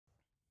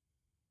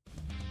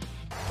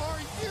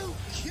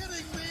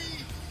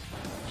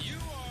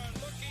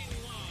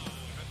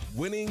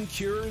Winning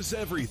cures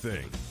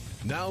everything.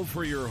 Now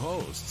for your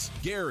hosts,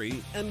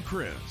 Gary and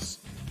Chris.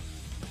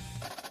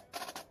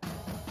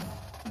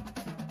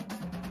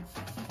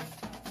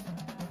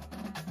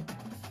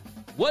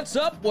 What's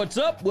up? What's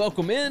up?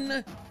 Welcome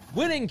in.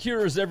 Winning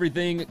cures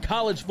everything.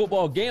 College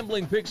football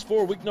gambling picks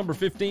for week number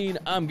 15.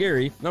 I'm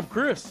Gary. And I'm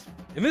Chris.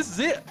 And this is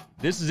it.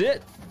 This is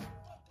it.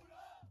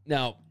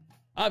 Now,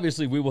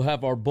 obviously, we will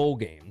have our bowl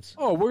games.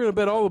 Oh, we're going to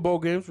bet all the bowl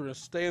games. We're going to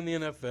stay in the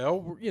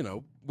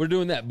NFL. We're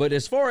doing that. But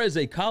as far as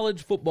a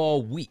college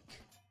football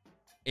week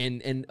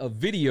and a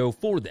video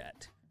for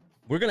that,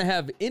 we're going to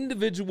have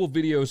individual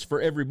videos for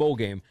every bowl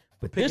game.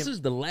 But this is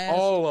the last.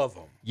 All of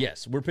them.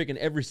 Yes, we're picking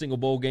every single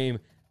bowl game.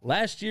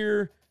 Last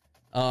year,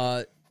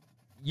 as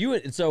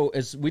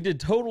we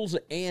did totals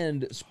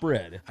and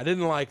spread. I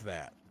didn't like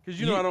that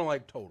because I don't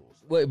like totals.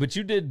 Well, but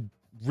you did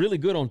really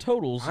good on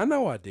totals. I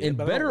know I did, and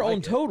but better I don't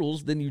on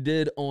totals than you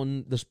did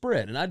on the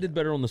spread. And I did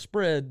better on the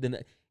spread than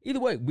either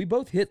way. We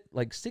both hit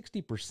like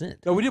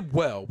 60%. No, we did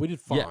well. We did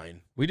fine. Yeah,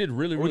 we did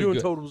really, Are really we doing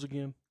good. totals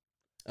again?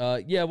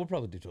 Yeah, we'll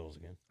probably do totals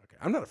again. Okay,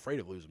 I'm not afraid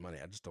of losing money.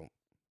 I just don't.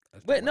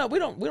 Wait, no, we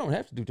don't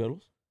have to do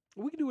totals.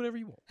 We can do whatever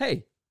you want.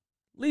 Hey,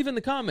 leave in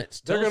the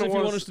comments. Tell us if you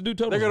want us to do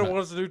totals. They're going to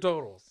want us to do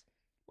totals.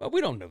 Well, we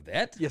don't know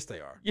that. Yes,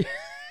 they are. Yeah.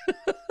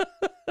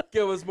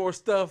 Give us more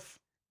stuff.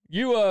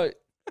 You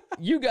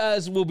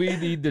guys will be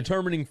the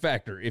determining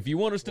factor. If you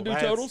want us to do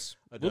totals,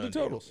 we'll do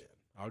totals.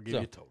 I'll give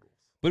you totals.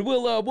 But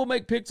we'll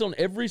make picks on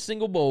every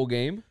single bowl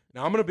game.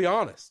 Now, I'm going to be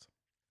honest.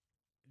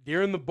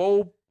 During the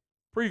bowl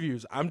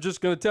previews, I'm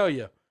just going to tell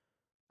you,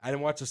 I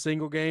didn't watch a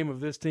single game of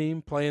this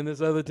team playing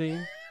this other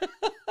team.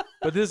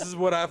 But this is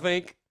what I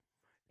think,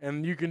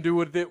 and you can do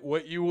with it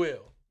what you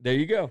will. There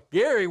you go.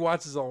 Gary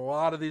watches a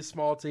lot of these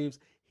small teams.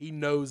 He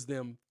knows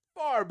them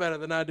far better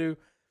than I do.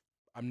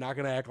 I'm not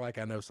going to act like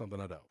I know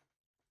something I don't.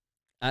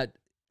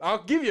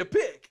 I'll give you a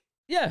pick.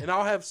 Yeah. And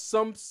I'll have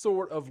some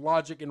sort of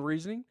logic and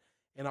reasoning,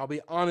 and I'll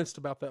be honest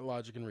about that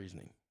logic and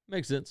reasoning.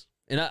 Makes sense.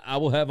 And I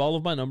will have all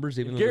of my numbers,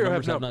 even though the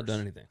numbers have not done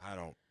anything. I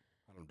don't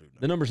do numbers.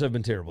 The numbers have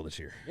been terrible this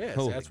year. Yes,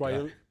 Holy that's why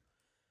God.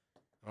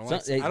 I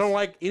don't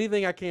like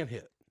anything I can't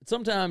hit.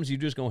 Sometimes you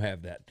just going to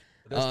have that.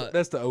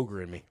 That's the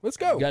ogre in me. Let's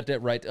go. Got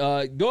that right.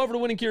 Go over to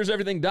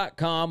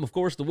winningcureseverything.com. Of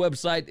course, the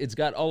website. It's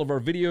got all of our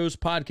videos,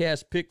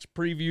 podcasts, picks,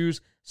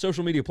 previews,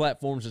 social media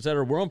platforms,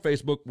 etc. We're on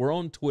Facebook. We're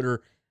on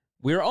Twitter.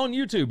 We're on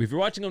YouTube. If you're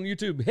watching on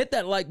YouTube, hit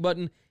that like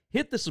button.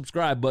 Hit the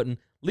subscribe button.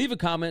 Leave a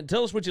comment.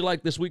 Tell us what you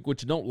like this week,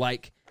 what you don't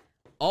like.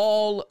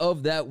 All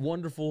of that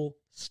wonderful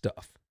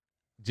stuff.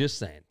 Just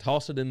saying.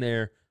 Toss it in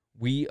there.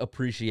 We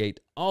appreciate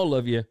all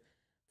of you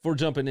for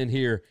jumping in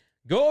here.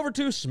 Go over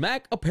to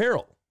Smack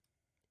Apparel.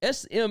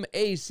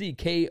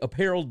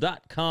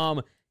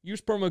 SMACKapparel.com.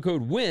 Use promo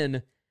code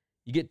WIN.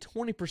 You get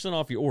 20%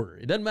 off your order.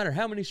 It doesn't matter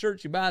how many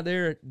shirts you buy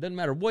there. It doesn't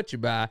matter what you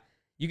buy.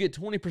 You get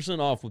 20%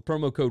 off with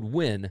promo code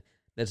WIN.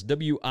 That's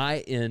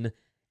WIN.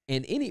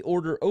 And any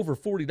order over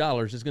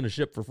 $40 is going to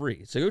ship for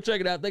free. So go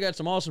check it out. They got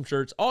some awesome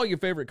shirts. All your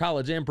favorite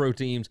college and pro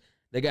teams.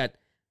 They got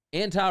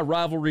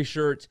anti-rivalry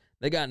shirts.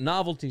 They got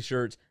novelty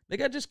shirts. They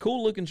got just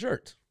cool-looking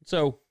shirts.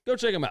 So go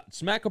check them out.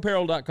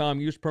 SmackApparel.com.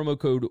 Use promo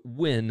code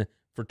WIN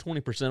for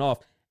 20% off.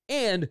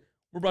 And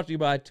we're brought to you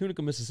by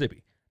Tunica,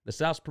 Mississippi, the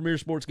South's premier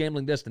sports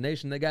gambling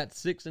destination. They got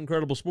 6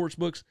 incredible sports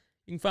books.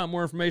 You can find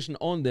more information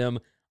on them,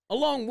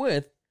 along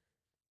with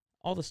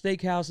all the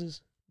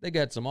steakhouses. They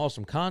got some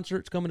awesome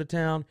concerts coming to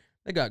town.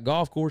 They got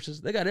golf courses.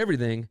 They got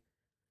everything.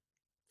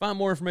 Find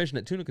more information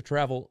at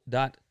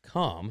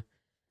tunicatravel.com.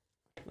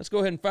 Let's go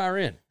ahead and fire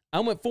in.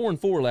 I went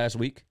 4-4 last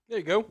week. There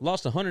you go.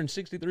 Lost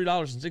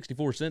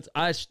 $163.64.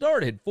 I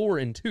started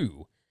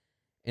 4-2,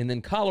 and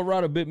then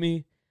Colorado bit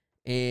me,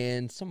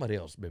 and somebody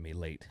else bit me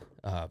late.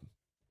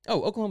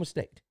 Oklahoma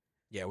State.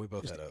 Yeah, we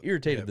both Just had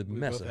irritated the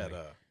mess out out of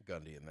of me.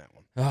 Gundy in that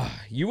one.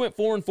 You went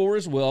 4-4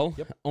 as well.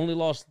 Yep. Only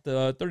lost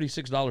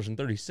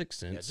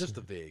 $36.36. Yeah, just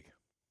a vig.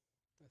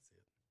 That's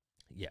it.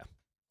 Yeah.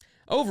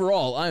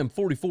 Overall, I am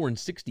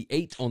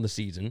 44-68 on the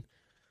season.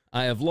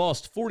 I have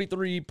lost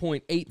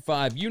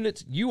 43.85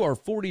 units. You are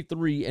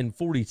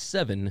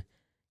 43-47.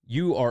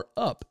 You are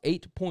up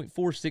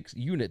 8.46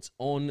 units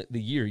on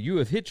the year. You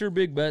have hit your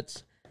big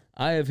bets.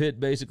 I have hit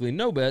basically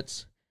no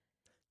bets.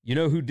 You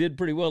know who did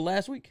pretty well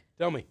last week?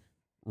 Tell me.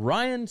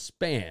 Ryan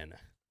Spann.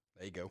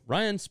 There you go.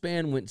 Ryan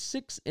Spann went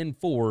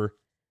 6-4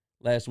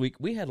 last week.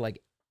 We had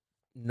like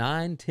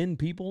 9-10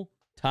 people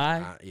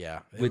tie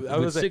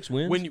with 6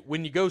 wins.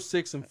 When you go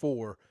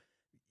 6-4,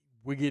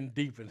 we're getting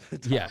deep into the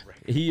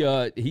tiebreaker.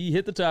 Yeah, he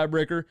hit the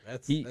tiebreaker.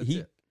 That's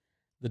it.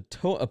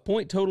 A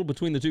point total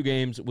between the two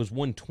games was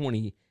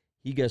 120.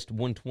 He guessed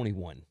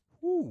 121.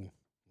 Ooh,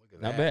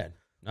 look at that.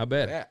 Not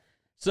bad.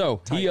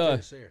 So he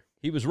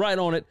was right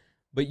on it.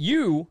 But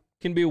you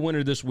can be a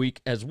winner this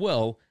week as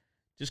well.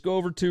 Just go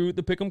over to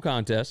the Pick'em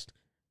contest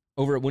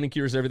over at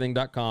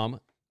winningcureseverything.com.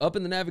 Up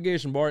in the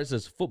navigation bar, it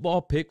says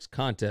Football Picks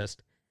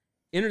Contest.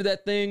 Enter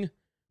that thing,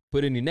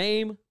 put in your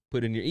name,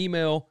 put in your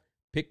email,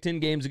 pick 10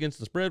 games against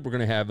the spread. We're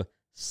going to have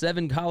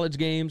 7 college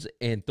games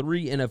and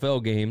 3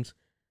 NFL games.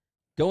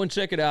 Go and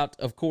check it out,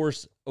 of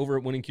course, over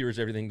at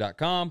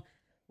winningcureseverything.com.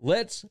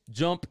 let's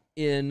jump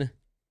in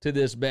to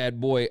this bad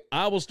boy.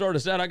 I will start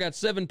us out. I got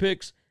 7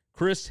 picks.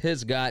 Chris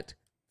has got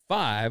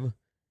 5.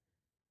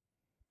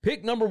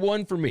 Pick number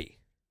 1 for me.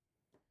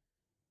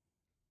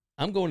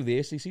 I'm going to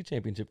the SEC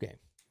championship game.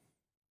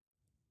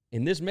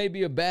 And this may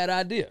be a bad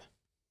idea.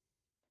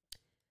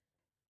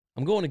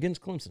 I'm going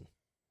against Clemson.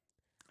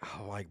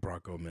 I like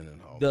Bronco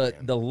Mendenhall.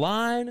 The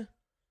line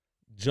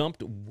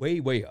jumped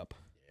way up.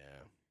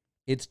 Yeah.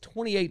 It's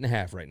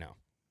 28.5 right now.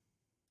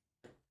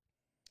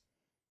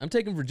 I'm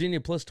taking Virginia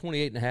plus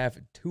 28.5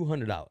 at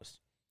 $200.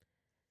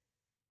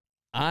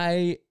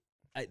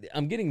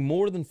 I'm getting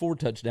more than 4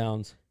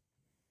 touchdowns.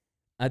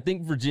 I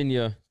think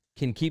Virginia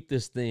can keep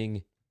this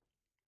thing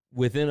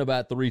within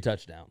about 3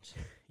 touchdowns.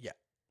 Yeah.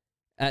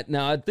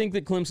 Now, I think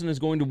that Clemson is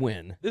going to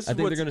win. I think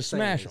they're going to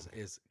smash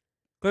them.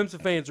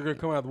 Clemson fans are going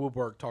to come out of the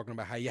woodwork talking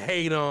about how you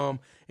hate them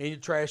and you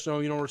trash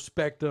them, you don't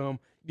respect them.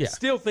 Yeah.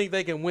 Still think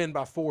they can win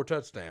by 4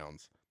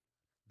 touchdowns.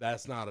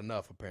 That's not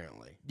enough,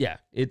 apparently. Yeah,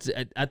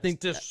 I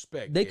think it's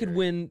disrespect. They could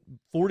win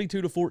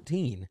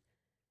 42-14,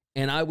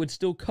 and I would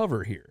still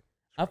cover here.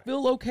 I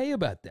feel okay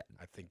about that.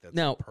 I think that's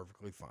now,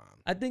 perfectly fine.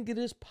 I think it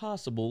is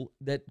possible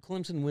that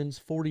Clemson wins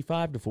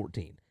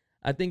 45-14.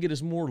 I think it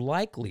is more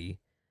likely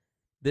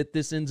that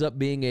this ends up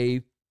being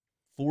a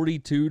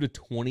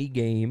 42-20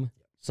 game,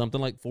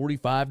 something like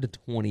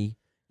 45-20.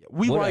 Yeah,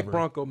 we whatever. like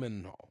Bronco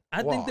Mendenhall.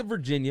 I think that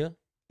Virginia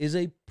is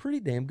a pretty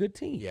damn good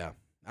team. Yeah,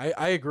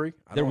 I agree.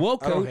 They're well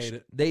coached. I don't hate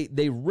it.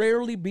 They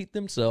rarely beat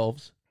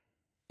themselves,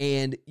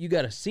 and you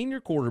got a senior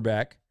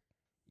quarterback.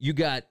 You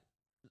got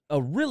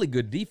a really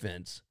good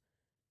defense.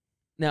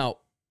 Now,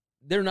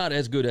 they're not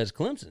as good as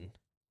Clemson.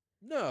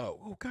 No.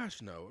 Oh,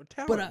 gosh, no.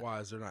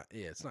 Talent-wise, they're not.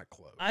 Yeah, it's not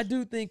close. I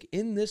do think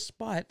in this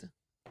spot,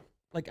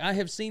 like I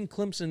have seen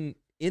Clemson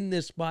in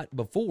this spot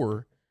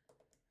before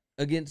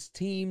against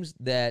teams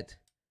that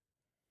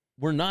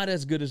were not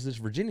as good as this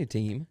Virginia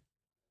team.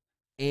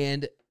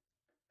 And,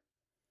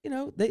 you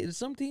know,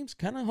 some teams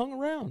kind of hung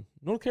around.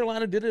 North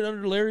Carolina did it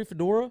under Larry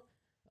Fedora.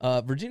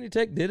 Virginia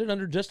Tech did it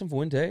under Justin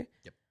Fuente.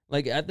 Yep.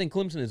 Like, I think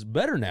Clemson is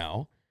better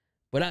now.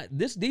 But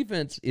this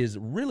defense is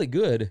really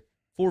good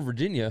for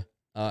Virginia.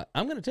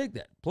 I'm going to take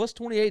that. Plus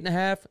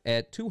 28.5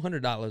 at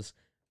 $200.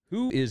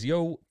 Who is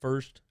your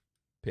first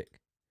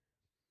pick?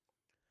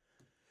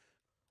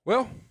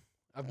 Well,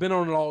 I've been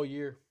on it all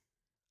year.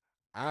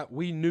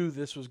 We knew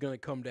this was going to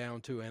come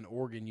down to an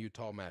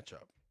Oregon-Utah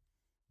matchup.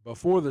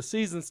 Before the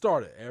season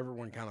started,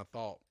 everyone kind of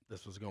thought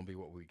this was going to be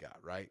what we got,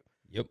 right?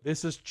 Yep.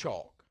 This is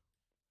chalk.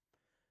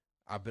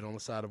 I've been on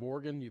the side of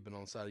Oregon. You've been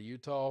on the side of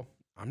Utah.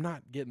 I'm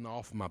not getting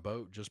off my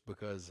boat just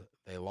because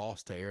they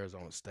lost to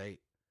Arizona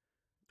State.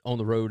 On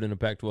the road in a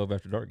Pac-12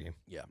 after dark game.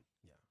 Yeah.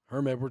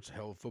 Herm Edwards,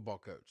 hell of a football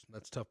coach.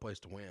 That's a tough place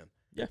to win.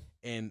 Yeah.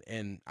 And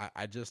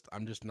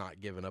I'm just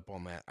not giving up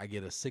on that. I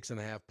get a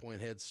 6.5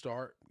 point head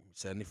start,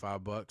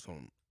 $75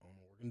 on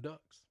Oregon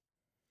Ducks.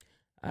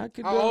 I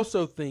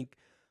also think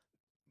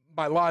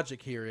my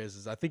logic here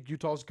is I think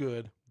Utah's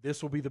good.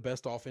 This will be the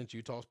best offense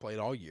Utah's played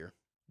all year.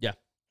 Yeah.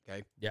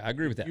 Okay. Yeah, I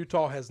agree with that.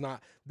 Utah has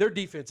not. Their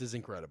defense is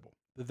incredible.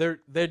 Their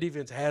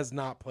defense has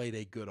not played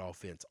a good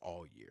offense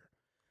all year.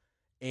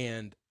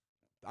 And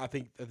I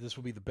think that this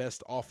will be the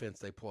best offense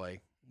they play.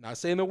 Not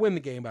saying they'll win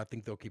the game, but I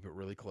think they'll keep it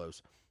really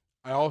close.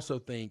 I also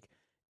think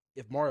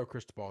if Mario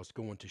Cristobal is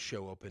going to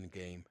show up in a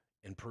game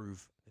and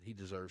prove that he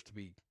deserves to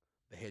be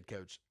the head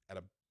coach at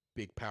a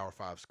big Power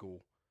 5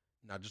 school,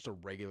 not just a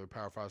regular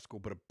Power 5 school,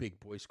 but a big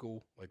boy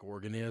school like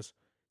Oregon is,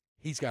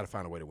 he's got to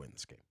find a way to win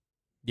this game.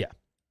 Yeah.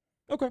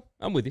 Okay,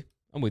 I'm with you.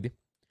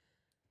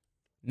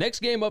 Next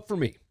game up for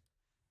me.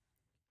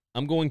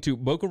 I'm going to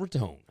Boca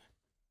Raton.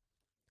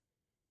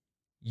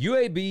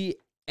 UAB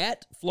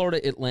at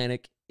Florida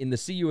Atlantic in the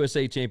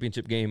CUSA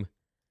championship game.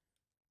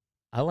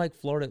 I like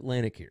Florida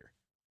Atlantic here.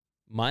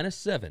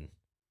 -7.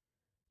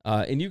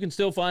 And you can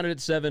still find it at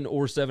 7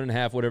 or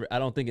 7.5, whatever. I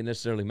don't think it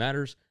necessarily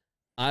matters.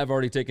 I've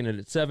already taken it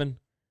at 7.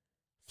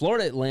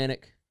 Florida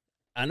Atlantic,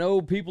 I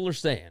know people are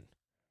saying,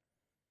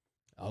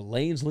 oh,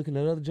 Lane's looking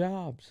at other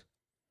jobs.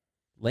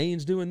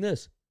 Lane's doing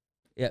this.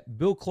 Yeah,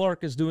 Bill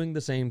Clark is doing the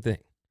same thing.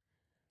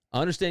 I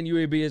understand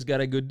UAB has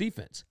got a good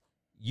defense.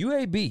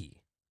 UAB,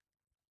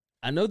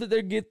 I know that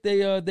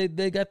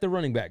they got their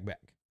running back.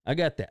 I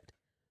got that.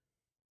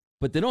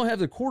 But they don't have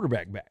their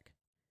quarterback back.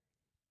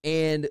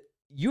 And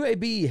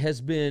UAB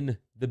has been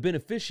the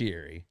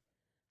beneficiary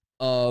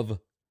of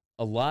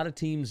a lot of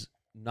teams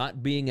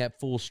not being at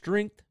full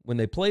strength when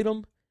they played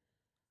them.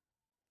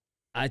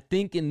 I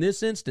think in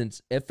this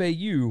instance,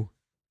 FAU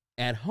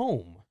at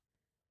home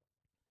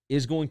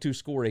is going to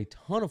score a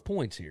ton of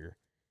points here.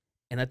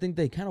 And I think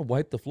they kind of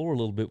wiped the floor a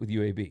little bit with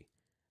UAB.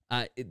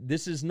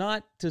 This is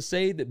not to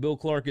say that Bill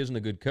Clark isn't a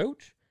good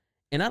coach,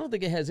 and I don't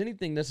think it has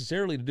anything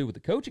necessarily to do with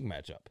the coaching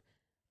matchup.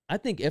 I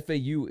think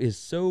FAU is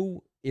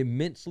so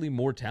immensely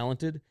more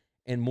talented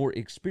and more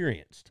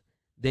experienced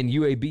than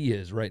UAB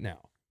is right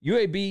now.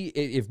 UAB,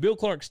 if Bill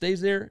Clark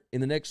stays there in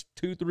the next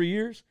 2-3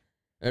 years,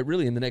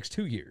 really in the next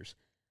 2 years,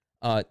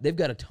 they've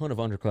got a ton of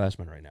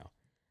underclassmen right now.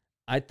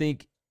 I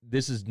think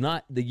this is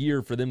not the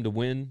year for them to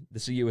win the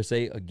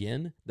CUSA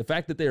again. The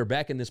fact that they are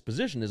back in this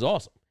position is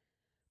awesome.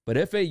 But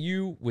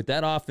FAU, with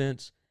that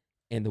offense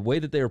and the way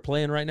that they are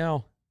playing right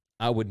now,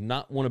 I would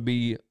not want to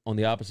be on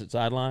the opposite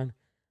sideline.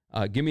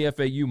 Give me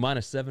FAU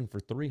 -7 for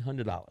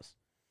 $300.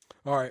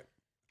 All right.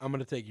 I'm going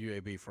to take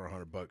UAB for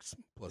 $100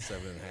 plus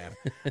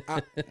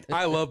 7.5.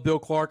 I love Bill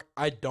Clark.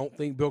 I don't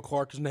think Bill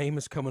Clark's name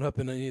is coming up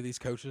in any of these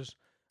coaches'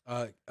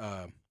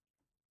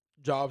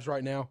 jobs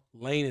right now.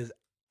 Lane is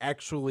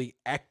actually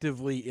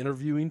actively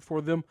interviewing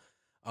for them,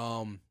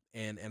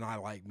 and I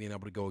like being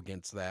able to go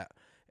against that.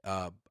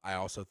 I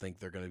also think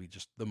they're going to be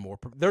just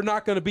they're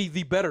not going to be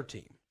the better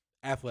team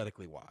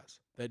athletically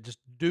wise. That just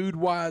dude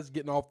wise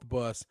getting off the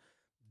bus,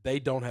 they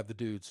don't have the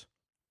dudes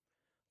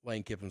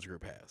Lane Kiffin's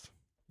group has.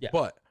 Yeah.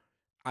 But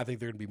I think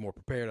they're going to be more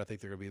prepared. I think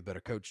they're going to be a better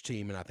coach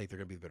team, and I think they're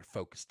going to be a better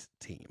focused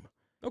team.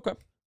 Okay.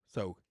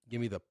 So give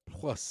me the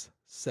plus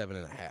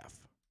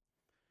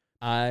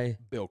 7.5.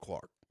 Bill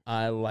Clark.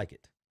 I like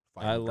it.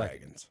 I like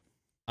Dragons.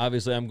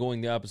 Obviously, I'm going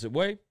the opposite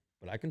way,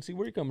 but I can see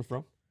where you're coming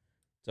from.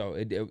 So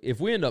if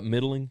we end up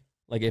middling,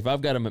 like if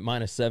I've got them at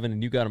 -7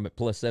 and you got them at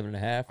plus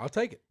 7.5, I'll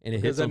take it. And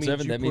it hits on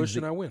 7, that means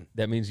I win.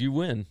 That means you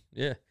win.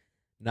 Yeah,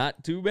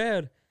 not too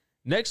bad.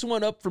 Next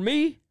one up for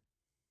me,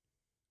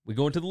 we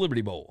go into the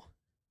Liberty Bowl.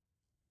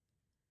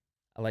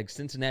 I like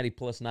Cincinnati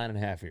plus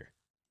 9.5 here.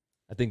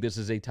 I think this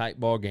is a tight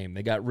ball game.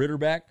 They got Ritter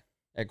back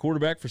at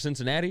quarterback for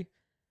Cincinnati.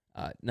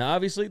 Now,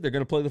 obviously, they're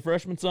going to play the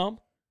freshman some.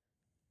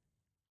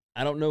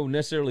 I don't know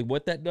necessarily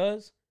what that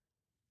does,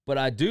 but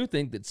I do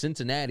think that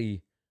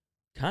Cincinnati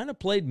kind of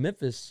played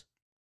Memphis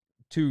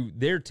to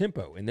their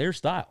tempo and their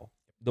style,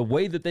 the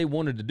way that they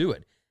wanted to do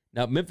it.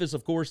 Now, Memphis,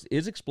 of course,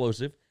 is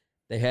explosive.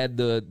 They had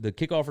the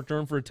kickoff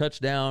return for a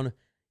touchdown.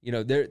 You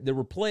know, there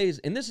were plays,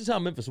 and this is how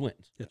Memphis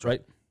wins. That's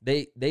right.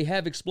 They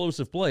have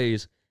explosive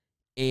plays,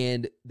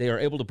 and they are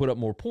able to put up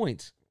more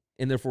points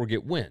and therefore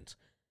get wins.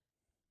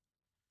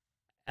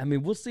 I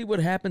mean, we'll see what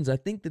happens. I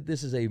think that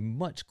this is a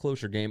much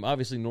closer game.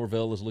 Obviously,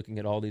 Norvell is looking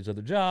at all these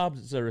other jobs,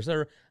 et cetera, et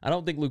cetera. I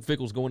don't think Luke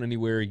Fickell's going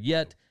anywhere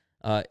yet,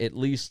 at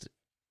least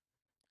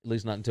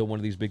not until one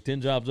of these Big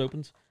Ten jobs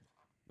opens.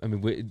 I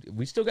mean,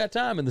 we still got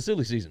time in the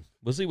silly season.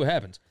 We'll see what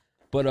happens.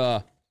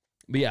 But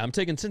yeah, I'm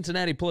taking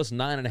Cincinnati plus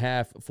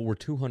 9.5 for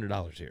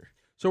 $200 here.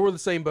 So we're the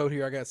same boat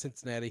here. I got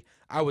Cincinnati.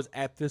 I was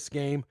at this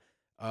game.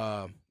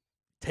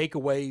 Take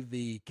away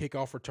the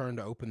kickoff return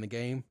to open the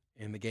game,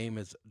 and the game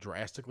is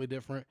drastically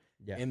different.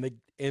 Yeah.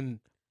 And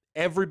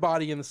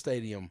everybody in the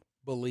stadium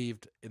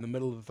believed in the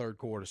middle of the third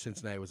quarter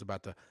Cincinnati was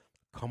about to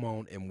come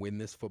on and win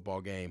this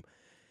football game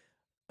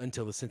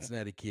until the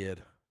Cincinnati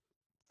kid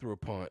threw a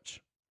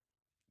punch.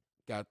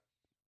 Got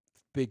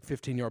big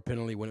 15-yard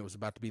penalty when it was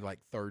about to be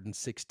like 3rd and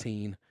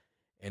 16,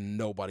 and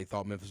nobody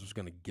thought Memphis was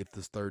going to get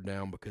this third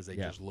down because they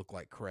just looked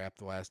like crap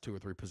the last 2 or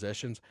 3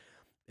 possessions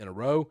in a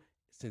row.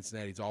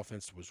 Cincinnati's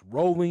offense was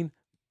rolling.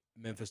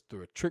 Memphis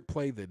threw a trick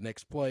play. The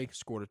next play,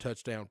 scored a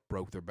touchdown,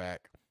 broke their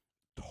back.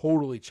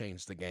 Totally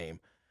changed the game.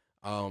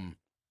 I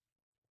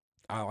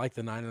like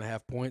the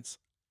 9.5 points.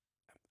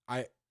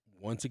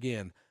 Once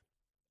again,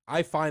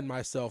 I find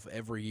myself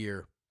every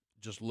year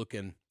just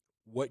looking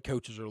what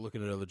coaches are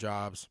looking at other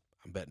jobs.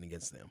 I'm betting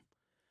against them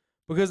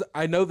because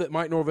I know that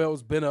Mike Norvell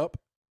has been up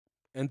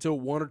until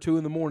 1 or 2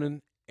 in the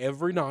morning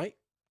every night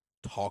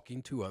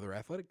talking to other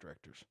athletic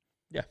directors.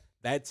 Yeah,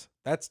 that's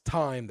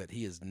time that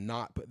he is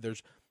not. But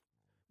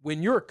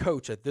when you're a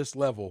coach at this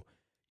level,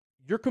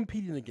 you're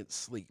competing against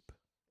sleep.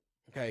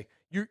 Okay,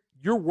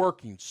 you're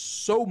working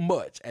so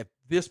much at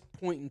this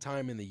point in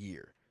time in the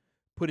year,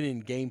 putting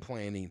in game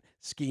planning,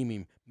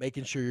 scheming,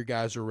 making sure your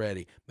guys are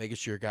ready, making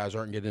sure your guys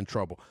aren't getting in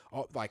trouble.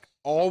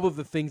 All of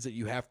the things that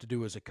you have to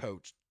do as a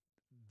coach.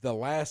 The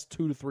last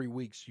 2 to 3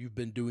 weeks, you've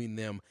been doing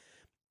them.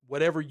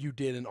 Whatever you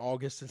did in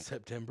August and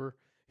September,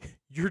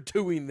 you're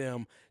doing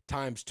them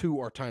times 2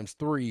 or times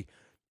 3.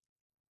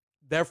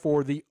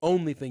 Therefore, the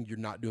only thing you're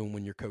not doing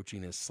when you're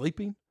coaching is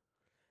sleeping.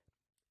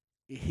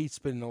 He's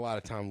spending a lot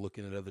of time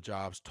looking at other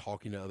jobs,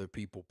 talking to other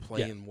people,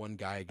 playing one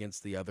guy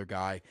against the other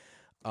guy.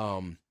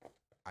 I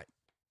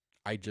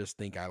just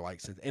think I like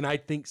Cincinnati. And I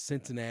think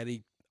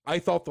Cincinnati, I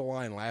thought the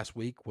line last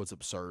week was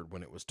absurd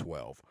when it was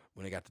 12,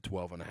 when it got to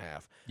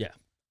 12.5. Yeah.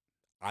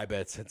 I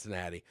bet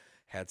Cincinnati,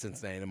 had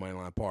Cincinnati in the money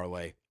line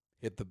parlay,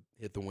 hit the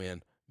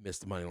win,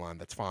 missed the money line.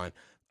 That's fine.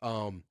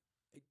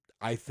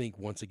 I think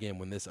once again,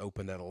 when this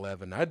opened at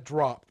 11, I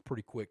dropped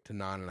pretty quick to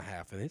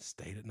 9.5, and it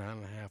stayed at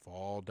 9.5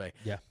 all day.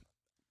 Yeah.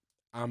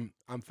 I'm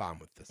fine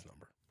with this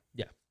number.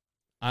 Yeah.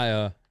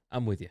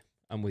 I'm with you.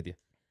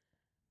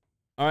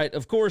 All right,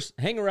 of course,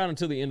 hang around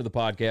until the end of the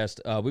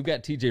podcast. We've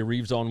got TJ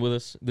Rives on with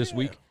us this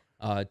week.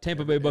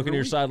 Tampa Bay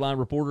Buccaneers sideline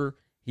reporter.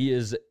 He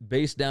is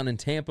based down in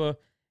Tampa.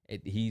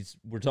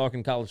 We're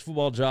talking college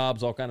football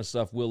jobs, all kind of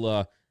stuff.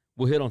 We'll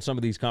hit on some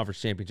of these conference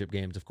championship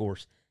games, of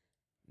course.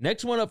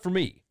 Next one up for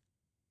me,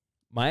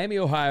 Miami,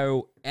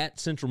 Ohio at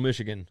Central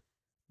Michigan.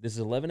 This is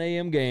 11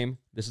 a.m. game.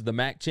 This is the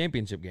MAC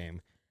championship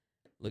game.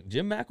 Look,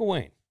 Jim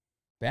McElwain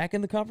back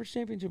in the conference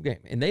championship game,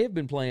 and they have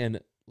been playing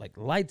like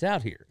lights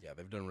out here. Yeah,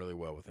 they've done really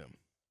well with him.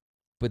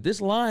 But this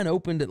line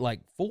opened at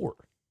like 4.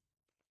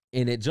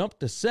 and it jumped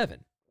to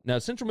 7. Now,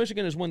 Central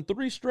Michigan has won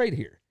 3 straight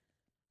here.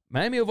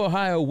 Miami of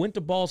Ohio went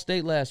to Ball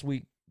State last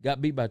week,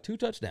 got beat by 2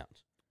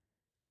 touchdowns.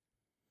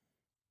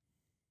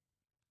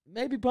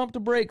 Maybe pump the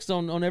brakes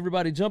on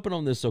everybody jumping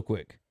on this so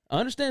quick. I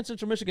understand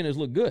Central Michigan has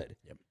looked good.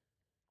 Yep.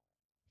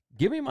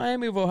 Give me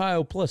Miami of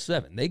Ohio plus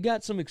 7. They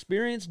got some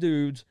experienced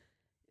dudes.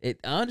 I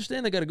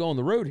understand they got to go on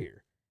the road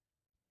here,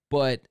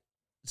 but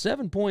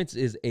 7 points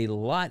is a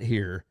lot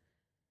here.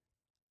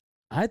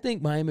 I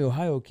think Miami,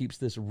 Ohio keeps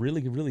this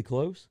really, really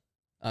close.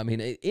 I mean,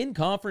 in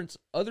conference,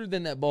 other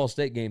than that Ball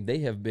State game, they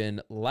have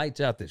been lights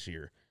out this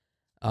year.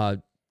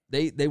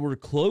 They were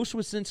close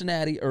with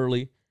Cincinnati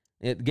early.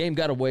 The game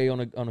got away on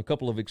a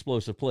couple of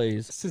explosive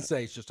plays.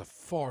 Cincinnati's just a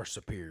far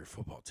superior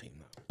football team,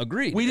 though.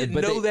 Agreed. We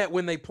didn't know that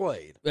when they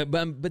played.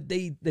 But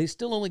they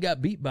still only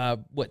got beat by,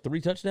 what,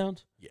 3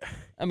 touchdowns? Yeah.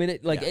 I mean,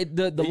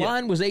 the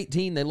line was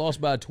 18. They lost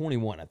by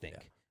 21, I think,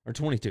 or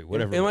 22,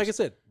 whatever. And like I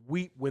said,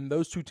 when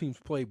those two teams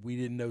played, we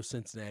didn't know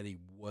Cincinnati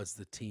was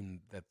the team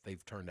that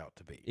they've turned out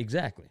to be.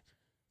 Exactly.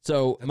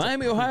 So That's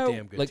Miami, a Ohio,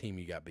 damn good team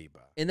you got beat by.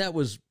 And that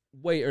was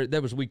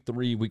week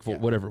 3, week 4,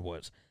 whatever it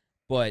was.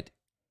 But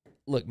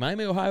look,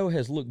 Miami, Ohio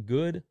has looked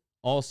good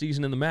all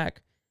season in the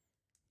MAC.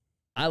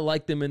 I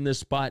like them in this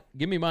spot.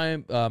 Give me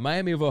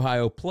Miami of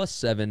Ohio plus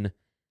 7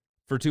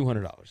 for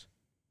 $200.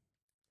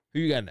 Who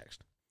you got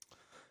next?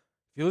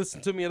 If you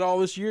listen to me at all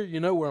this year, you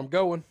know where I'm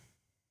going.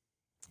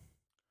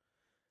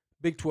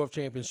 Big 12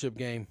 championship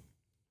game.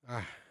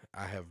 I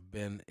have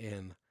been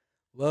in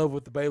love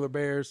with the Baylor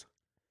Bears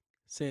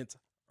since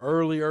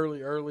early.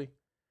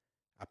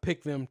 I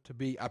picked them to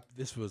be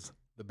this was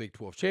the Big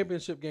 12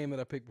 championship game that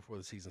I picked before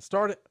the season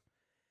started,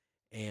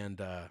 and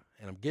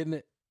I'm getting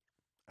it.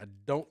 I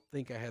don't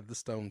think I had the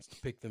stones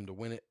to pick them to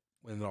win it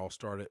when it all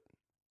started.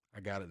 I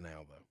got it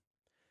now, though.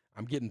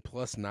 I'm getting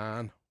plus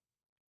 9.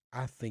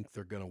 I think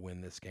they're going to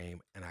win this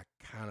game, and I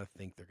kind of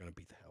think they're going to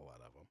beat the hell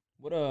out of them.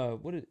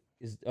 What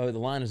is the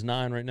line is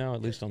 9 right now,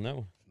 at least on that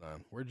one. 9.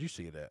 Where'd you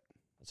see it at?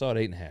 I saw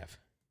it 8.5.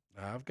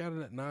 I've got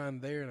it at 9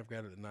 there, and I've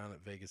got it at 9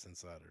 at Vegas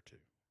Insider, too.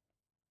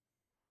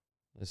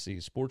 Let's see.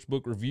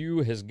 Sportsbook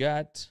Review has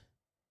got.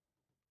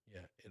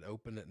 Yeah, it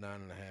opened at 9.5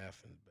 and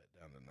bet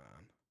down to 9.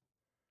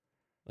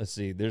 Let's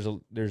see.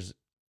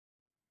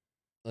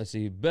 Let's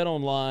see. Bet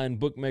Online,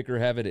 Bookmaker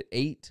have it at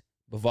 8.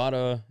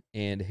 Bovada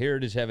and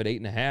Heritage have it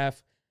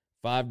 8.5.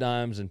 5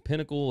 Dimes and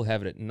Pinnacle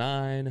have it at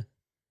 9.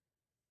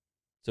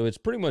 So it's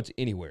pretty much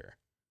anywhere.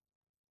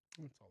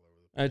 It's all over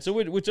the place. All right,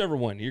 so whichever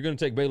one. You're going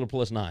to take Baylor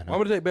plus 9. Huh? I'm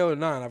going to take Baylor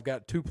 9. I've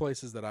got 2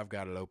 places that I've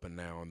got it open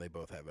now, and they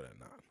both have it at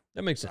 9.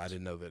 That makes sense. I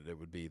didn't know that it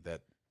would be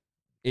that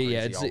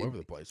it's all over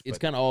the place. It's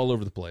kind of all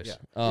over the place.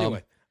 Yeah.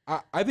 Anyway,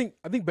 I think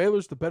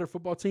Baylor's the better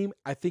football team.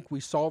 I think we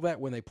saw that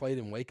when they played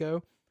in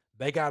Waco.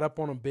 They got up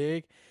on them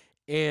big,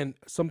 and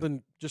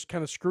something just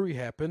kind of screwy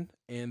happened,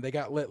 and they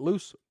got let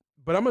loose.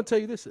 But I'm going to tell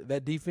you this,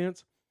 that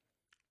defense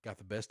got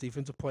the best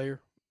defensive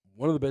player,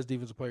 one of the best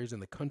defensive players in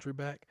the country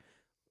back,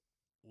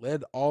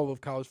 led all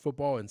of college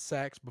football in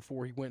sacks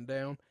before he went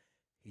down.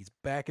 He's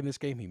back in this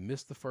game. He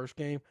missed the first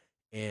game,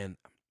 and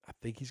I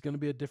think he's going to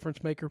be a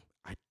difference maker.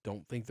 I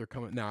don't think they're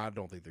coming. Now, I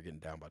don't think they're getting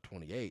down by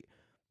 28,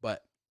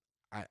 but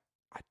I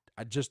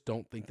just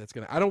don't think that's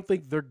going to – I don't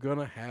think they're going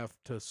to have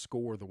to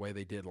score the way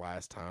they did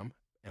last time,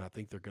 and I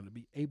think they're going to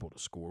be able to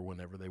score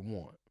whenever they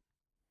want.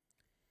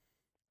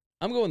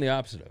 I'm going the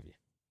opposite of you.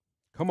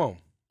 Come on.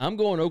 I'm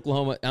going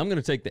Oklahoma. I'm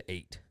going to take the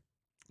 8.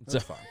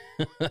 That's fine.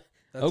 That's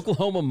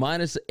Oklahoma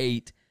minus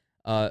 8.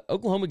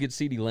 Oklahoma gets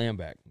CeeDee Lamb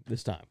back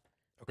this time.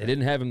 Okay. They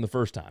didn't have him the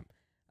first time.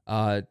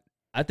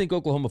 I think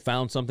Oklahoma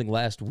found something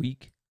last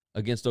week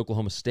against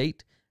Oklahoma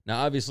State.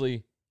 Now,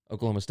 obviously,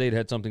 Oklahoma State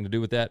had something to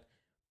do with that.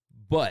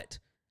 But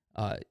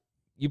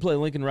you play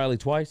Lincoln Riley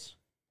twice,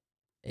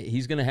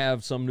 he's going to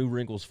have some new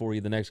wrinkles for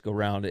you the next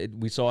go-round.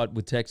 We saw it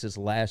with Texas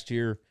last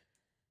year.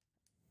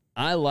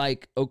 I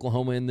like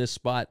Oklahoma in this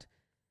spot.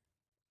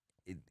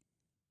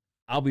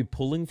 I'll be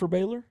pulling for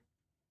Baylor.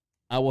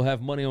 I will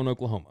have money on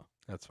Oklahoma.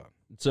 That's fine.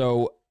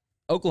 So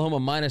Oklahoma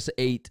minus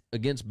 8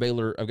 against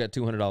Baylor. I've got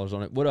 $200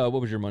 on it. What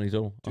was your money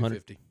total?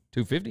 250.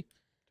 250.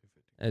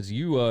 As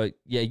you,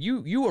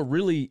 you are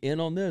really in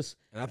on this.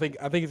 And I think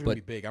it's gonna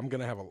be big. I'm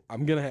gonna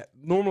have.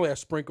 Normally I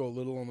sprinkle a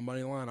little on the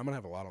money line. I'm gonna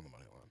have a lot on the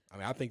money line. I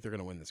mean, I think they're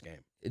gonna win this game.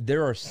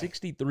 There are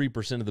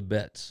 63% of the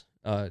bets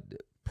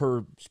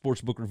per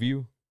Sportsbook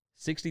Review.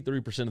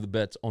 63% of the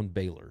bets on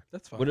Baylor.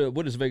 That's fine.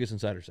 What does Vegas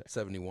Insider say?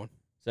 71.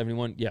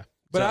 71. Yeah.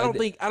 But So I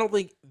don't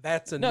think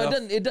that's enough. No,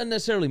 it doesn't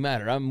necessarily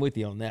matter. I'm with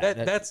you on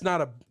that. That's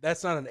not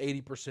an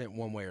 80%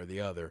 one way or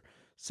the other.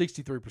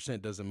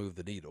 63% doesn't move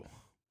the needle.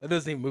 That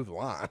doesn't even move the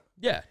line.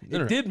 Yeah.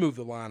 It did move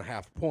the line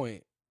half a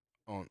point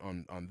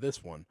on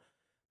this one,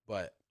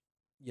 but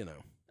you know.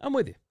 I'm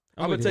with you.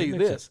 I'm gonna tell you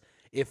this: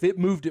 if it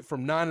moved it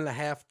from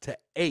 9.5 to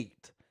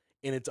 8,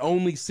 and it's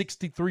only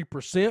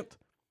 63%,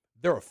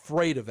 they're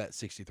afraid of that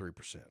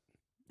 63%.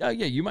 Oh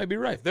yeah, you might be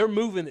right. If they're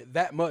moving it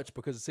that much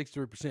because of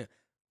 63%,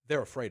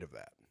 they're afraid of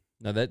that.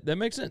 Now that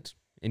makes sense,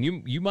 and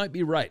you might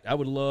be right. I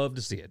would love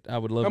to see it. I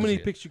would love. How to many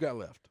see picks you got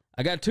left?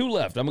 I got 2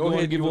 left. I'm Go going to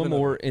ahead, give give one another.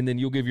 more, and then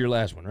you'll give your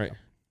last one, right?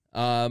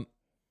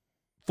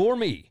 for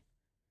me,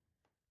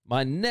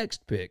 my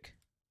next pick,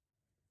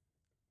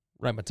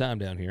 write my time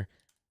down here,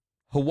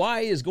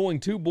 Hawaii is going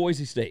to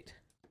Boise State.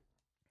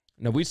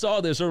 Now, we saw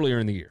this earlier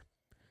in the year.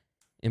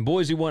 In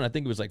Boise won, I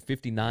think it was like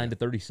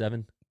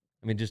 59-37.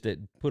 I mean, just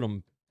put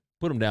them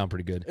down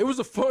pretty good. It was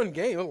a fun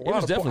game. It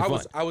was definitely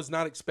fun. I was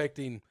not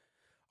expecting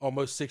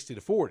almost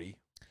 60-40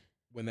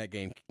 when that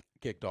game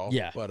kicked off.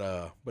 Yeah. But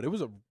it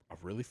was a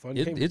really fun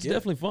game. It's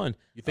definitely fun.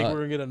 You think we're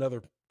going to get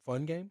another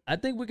fun game? I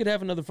think we could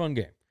have another fun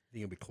game.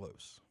 Think it'll be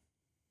close.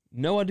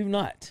 No, I do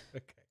not.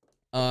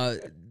 Okay.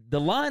 The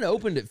line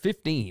opened at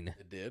 15.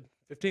 It did.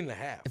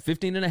 15.5.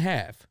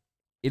 15.5.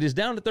 It is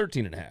down to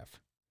 13.5.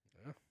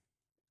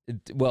 Yeah.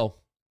 Well.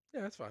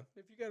 Yeah, that's fine.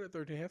 If you got it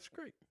at 13.5, it's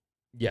great.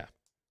 Yeah.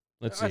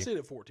 Let's see. I see it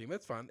at 14.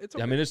 That's fine. It's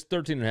okay. I mean, it's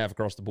 13.5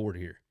 across the board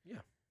here.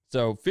 Yeah.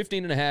 So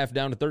 15.5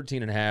 down to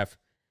 13.5.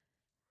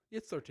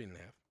 It's 13.5.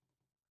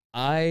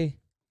 I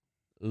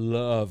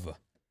love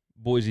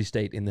Boise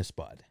State in this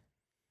spot.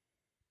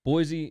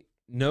 Boise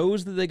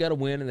knows that they got to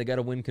win, and they got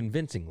to win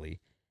convincingly.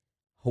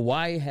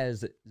 Hawaii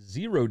has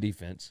zero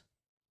defense.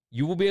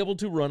 You will be able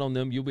to run on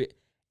them.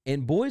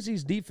 And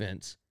Boise's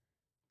defense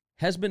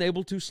has been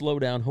able to slow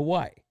down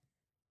Hawaii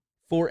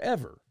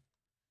forever.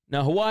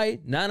 Now, Hawaii,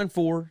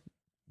 9-4,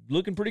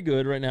 looking pretty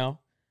good right now.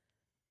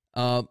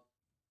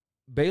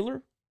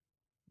 Baylor.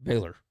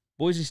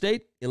 Boise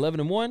State,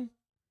 11-1.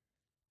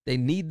 They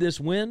need this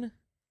win.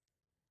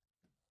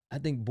 I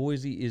think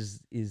Boise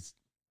is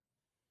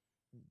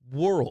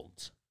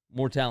worlds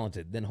more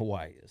talented than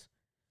Hawaii is.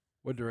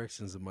 What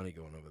direction is the money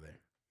going over there?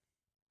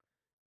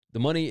 The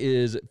money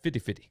is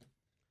 50-50.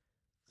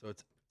 So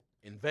it's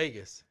in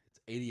Vegas, it's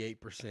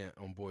 88%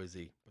 on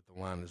Boise, but the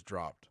line has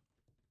dropped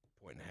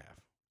 1.5.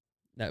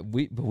 Now,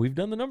 we've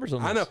done the numbers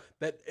on this. I know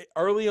that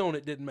early on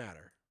it didn't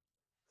matter.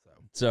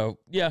 So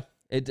yeah,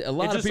 a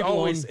lot of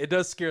people it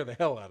does scare the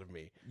hell out of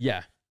me.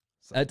 Yeah,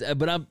 So,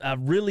 but I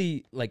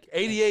really like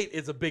 88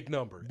 is a big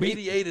number.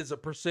 88 is a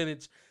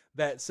percentage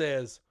that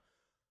says,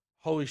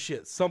 "Holy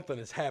shit, something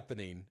is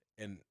happening,"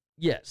 and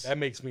yes, that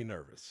makes me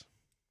nervous.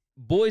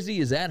 Boise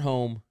is at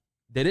home.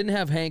 They didn't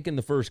have Hank in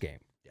the first game.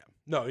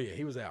 Yeah,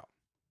 he was out.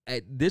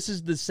 This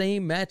is the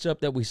same matchup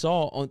that we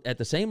saw at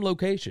the same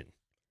location.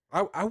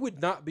 I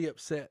would not be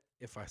upset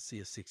if I see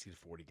a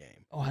 60-40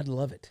 game. Oh, I'd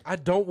love it. I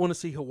don't want to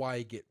see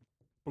Hawaii get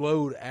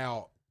blowed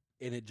out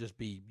and it just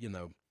be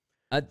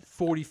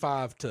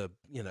 45 to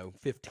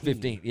 15.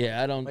 15.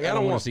 Yeah, I don't I don't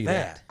want want to see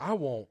that. I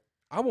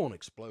want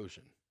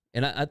explosion.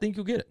 And I think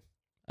you'll get it.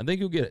 I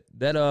think you'll get it.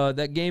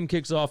 That game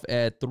kicks off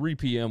at 3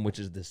 p.m., which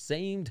is the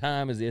same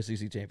time as the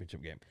SEC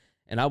championship game.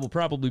 And I will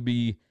probably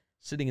be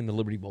sitting in the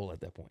Liberty Bowl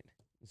at that point.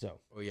 So.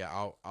 Oh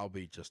yeah, I'll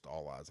be just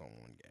all eyes on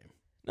one game.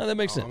 No, that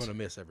makes sense. I'm gonna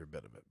miss every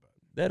bit of it.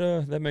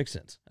 But that makes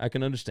sense. I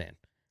can understand.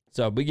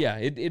 So, but yeah,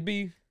 it'd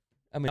be.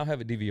 I mean, I'll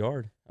have it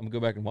DVR'd. I'm gonna go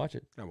back and watch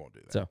it. I won't do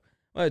that. So,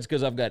 well, it's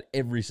because I've got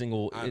every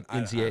single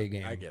NCAA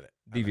game. I get it.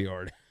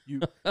 DVR'd.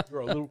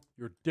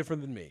 You're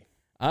different than me.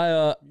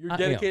 You're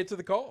dedicated to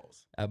the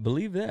cause. I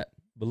believe that.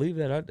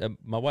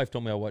 My wife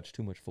told me I watch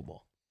too much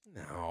football.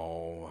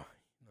 No,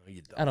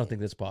 you don't. I don't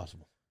think that's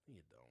possible.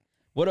 You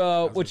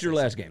don't. What's your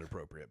last game?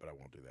 Inappropriate, but I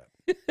won't do that.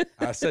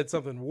 I said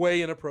something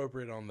way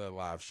inappropriate on the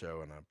live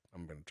show, and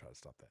I'm going to try to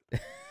stop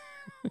that.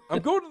 I'm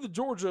going to the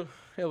Georgia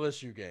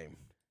LSU game.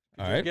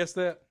 Did you guess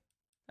that?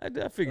 I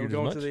figured as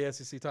going much. To the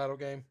SEC title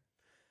game.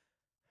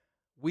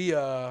 My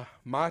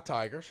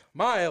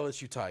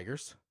LSU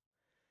Tigers,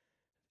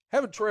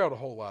 haven't trailed a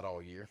whole lot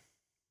all year.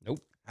 Nope.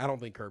 I don't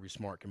think Kirby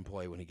Smart can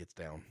play when he gets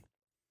down.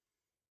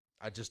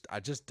 I just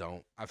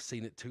don't. I've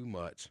seen it too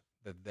much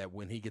that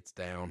when he gets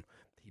down,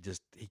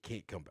 he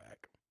can't come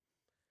back.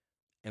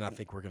 And I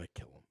think we're gonna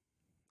kill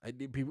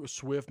him.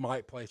 Swift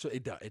might play, so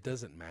it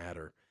doesn't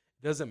matter.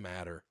 It doesn't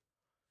matter.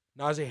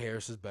 Najee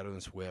Harris is better than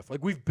Swift.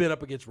 Like, we've been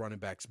up against running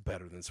backs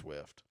better than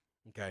Swift.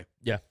 Okay.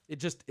 Yeah.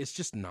 It's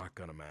just not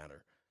gonna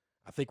matter.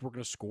 I think we're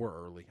gonna score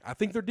early. I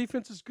think their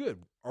defense is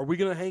good. Are we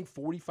gonna hang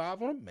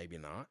 45 on them? Maybe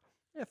not.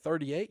 Yeah,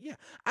 38. Yeah.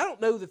 I don't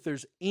know that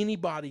there's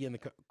anybody in the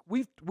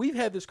we've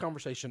had this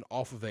conversation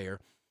off of air,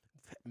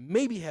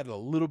 maybe had a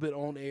little bit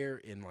on air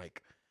in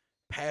like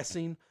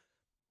passing.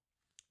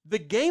 The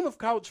game of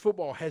college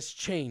football has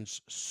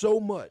changed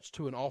so much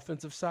to an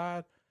offensive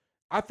side.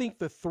 I think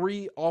the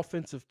three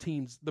offensive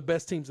teams, the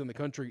best teams in the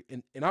country,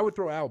 and I would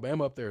throw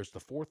Alabama up there as the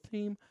fourth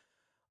team,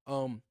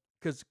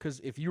 because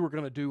if you were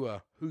going to do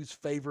a who's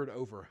favored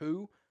over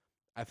who,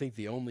 I think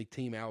the only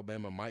team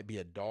Alabama might be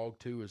a dog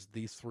to is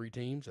these three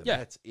teams, and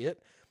that's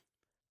it.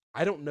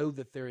 I don't know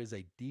that there is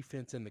a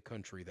defense in the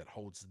country that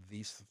holds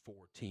these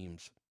four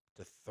teams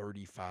to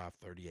 35,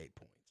 38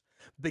 points.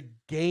 The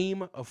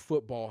game of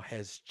football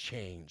has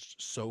changed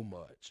so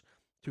much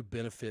to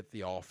benefit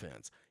the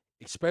offense,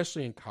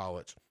 especially in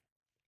college.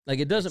 Like,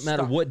 it doesn't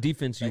matter what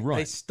defense you run.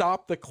 They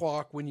stop the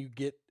clock when you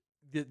get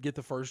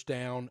the first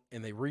down,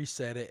 and they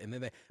reset it, and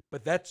then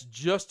but that's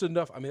just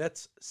enough. I mean,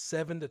 that's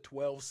 7 to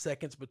 12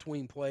 seconds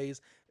between plays,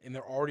 and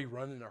they're already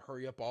running a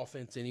hurry-up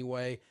offense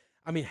anyway.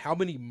 I mean, how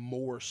many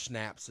more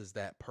snaps is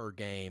that per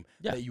game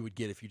that you would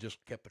get if you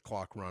just kept the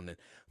clock running?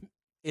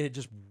 and it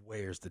just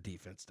wears the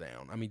defense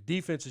down. I mean,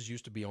 defenses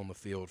used to be on the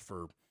field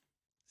for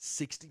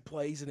 60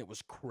 plays, and it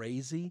was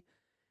crazy.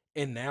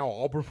 And now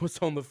Auburn was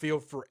on the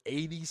field for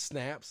 80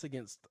 snaps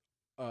against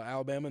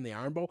Alabama in the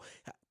Iron Bowl.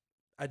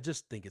 I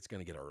just think it's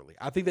going to get early.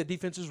 I think that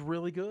defense is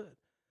really good,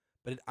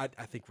 but I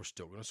think we're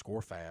still going to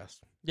score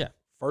fast. Yeah.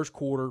 First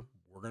quarter,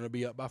 we're going to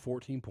be up by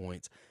 14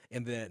 points,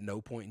 and then at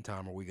no point in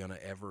time are we going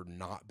to ever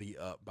not be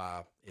up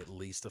by at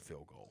least a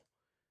field goal.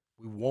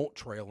 We won't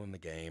trail in the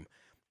game.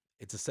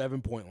 It's a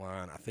 7-point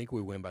line. I think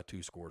we win by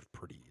 2 scores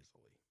pretty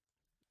easily.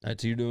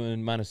 That's you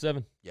doing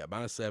 -7? Yeah,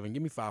 -7.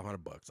 Give me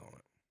 $500 on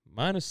it.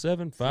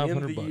 -7, $500.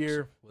 End of the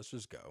year, let's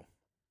just go.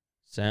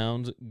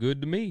 Sounds good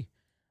to me.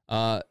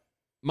 My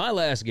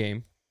last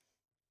game,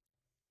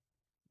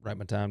 write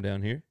my time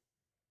down here.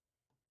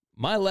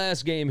 My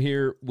last game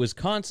here,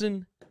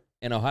 Wisconsin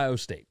and Ohio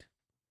State.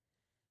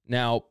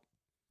 Now,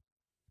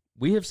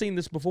 we have seen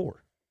this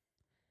before,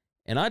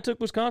 and I took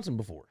Wisconsin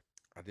before.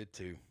 I did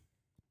too.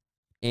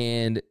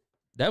 And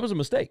that was a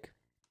mistake.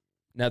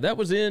 Now, that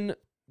was in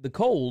the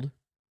cold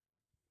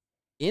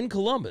in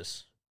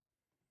Columbus.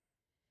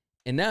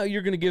 And now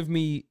you're going to give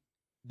me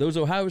those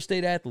Ohio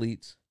State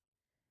athletes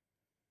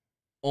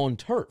on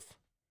turf,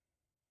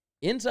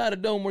 inside a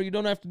dome where you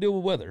don't have to deal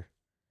with weather.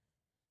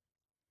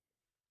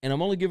 And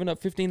I'm only giving up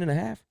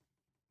 15.5.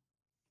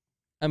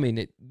 I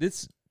mean,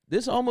 this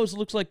almost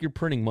looks like you're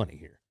printing money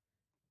here.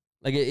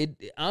 Like,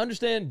 I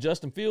understand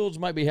Justin Fields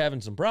might be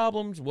having some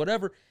problems,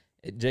 whatever.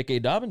 J.K.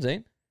 Dobbins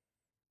ain't.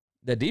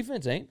 That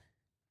defense ain't.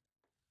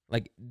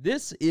 Like,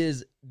 this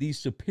is the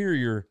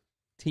superior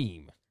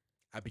team.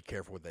 I'd be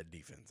careful with that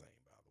defense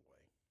ain't, by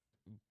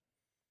the way.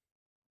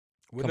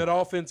 When that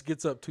offense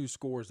gets up 2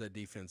 scores, that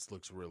defense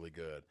looks really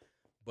good.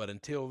 But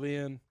until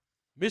then,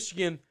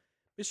 Michigan's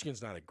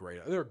not a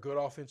great – they're a good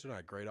offense. They're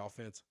not a great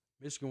offense.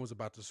 Michigan was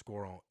about to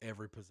score on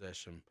every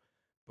possession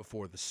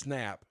before the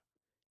snap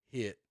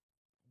hit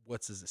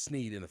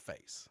Snead in the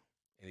face.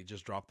 And he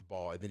just dropped the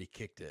ball, and then he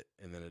kicked it,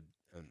 and then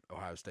an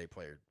Ohio State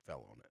player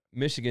fell on it.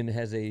 Michigan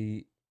has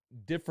a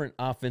different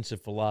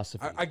offensive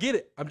philosophy. I get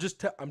it. I'm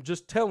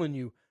just telling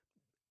you,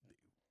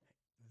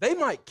 they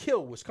might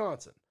kill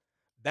Wisconsin.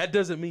 That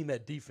doesn't mean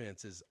that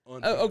defense is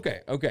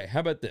unbeatable. Okay. How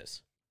about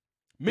this?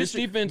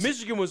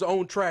 Michigan was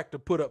on track to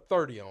put up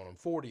 30 on them,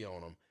 40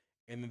 on them,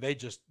 and then they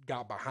just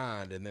got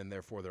behind, and then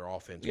therefore their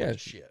offense went to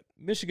shit.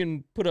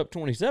 Michigan put up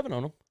 27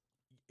 on them.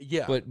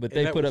 Yeah, but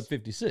they put up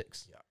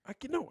 56. Yeah,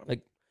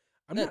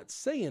 I'm not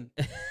saying.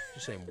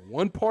 Just saying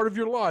one part of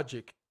your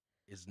logic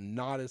is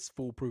not as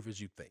foolproof as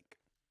you think.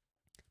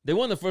 They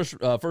won the first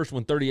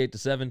one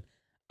 38-7.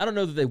 I don't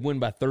know that they win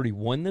by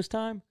 31 this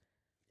time,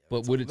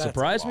 but would it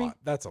surprise me?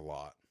 That's a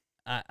lot.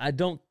 I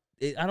don't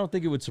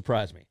think it would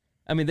surprise me.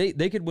 I mean,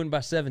 they could win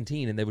by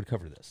 17 and they would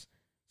cover this.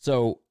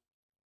 So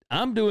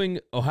I'm doing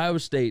Ohio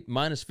State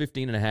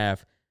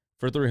 -15.5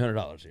 for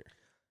 $300 here.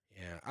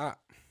 Yeah,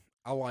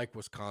 I like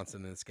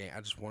Wisconsin in this game.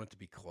 I just want it to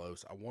be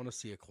close. I want to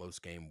see a close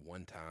game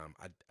one time.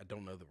 I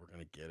don't know that we're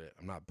going to get it.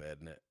 I'm not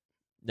betting it.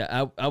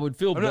 Yeah, I would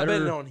feel better. I'm not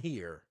betting on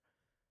here.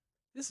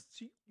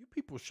 You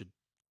people should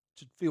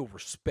feel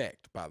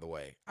respect, by the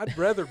way. I'd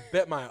rather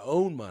bet my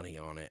own money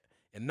on it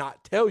and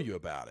not tell you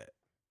about it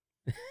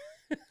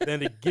than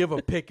to give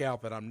a pick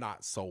out that I'm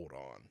not sold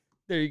on.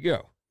 There you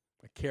go.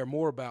 I care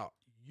more about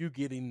you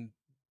getting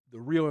the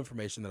real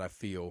information that I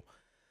feel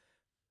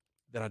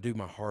than I do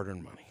my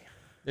hard-earned money.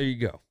 There you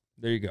go.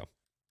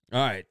 All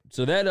right,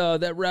 so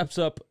that wraps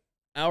up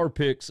our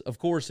picks. Of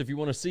course, if you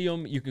want to see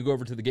them, you can go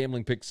over to the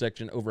gambling picks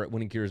section over at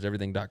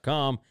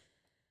winningcureseverything.com.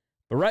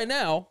 But right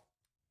now,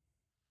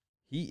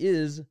 he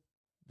is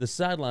the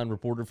sideline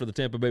reporter for the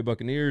Tampa Bay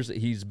Buccaneers.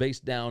 He's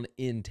based down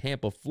in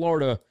Tampa,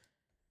 Florida.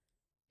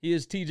 He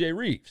is TJ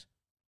Rives.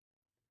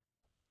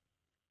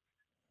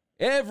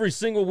 Every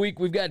single week,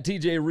 we've got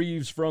TJ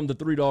Rives from the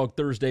 3 Dog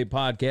Thursday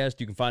podcast.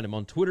 You can find him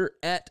on Twitter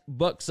at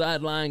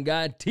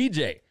BuckSidelineGuy.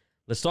 TJ,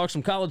 let's talk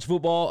some college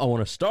football. I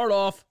want to start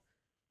off.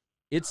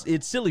 It's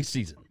silly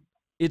season.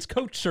 It's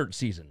coach search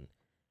season.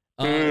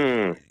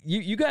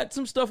 You got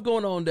some stuff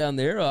going on down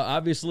there.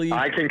 Obviously,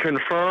 I can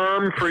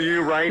confirm for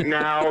you right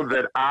now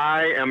that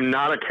I am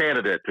not a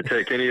candidate to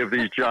take any of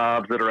these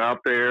jobs that are out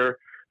there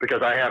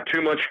because I have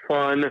too much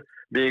fun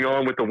being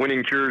on with the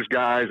Winning Cures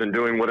guys and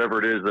doing whatever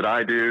it is that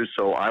I do.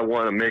 So I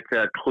want to make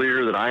that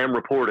clear that I am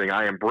reporting.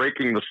 I am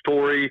breaking the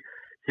story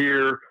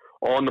here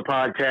on the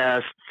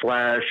podcast /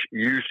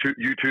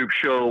 YouTube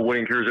show,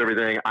 Winning Cures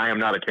Everything. I am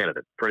not a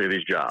candidate for any of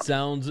these jobs.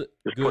 Sounds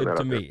good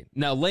to me.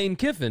 Now, Lane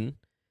Kiffin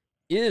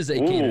is a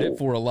candidate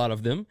for a lot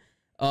of them.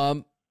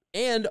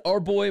 And our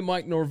boy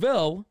Mike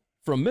Norvell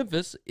from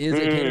Memphis is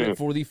a candidate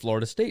for the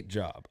Florida State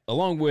job,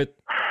 along with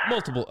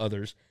multiple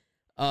others.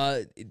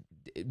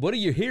 What are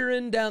you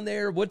hearing down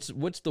there? What's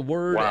the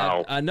word?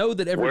 Wow. I know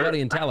that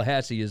everybody in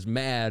Tallahassee is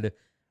mad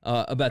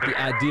about the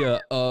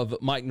idea of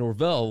Mike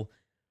Norvell,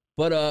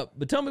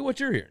 but tell me what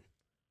you're hearing.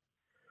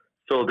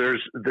 So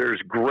there's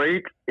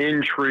great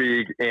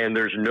intrigue, and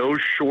there's no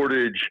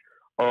shortage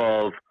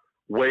of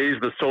ways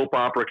the soap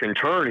opera can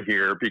turn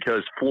here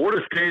because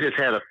Florida State has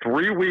had a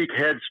 3-week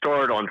head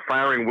start on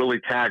firing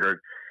Willie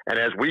Taggart, And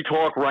as we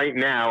talk right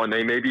now, and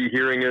they may be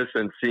hearing us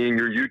and seeing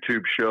your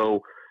YouTube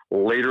show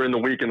later in the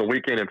week and the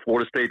weekend, and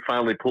Florida State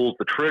finally pulls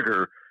the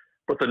trigger,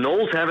 but the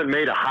Noles haven't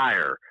made a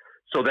hire.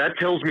 So that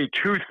tells me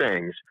two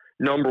things.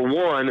 Number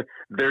one,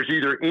 there's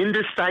either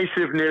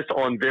indecisiveness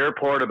on their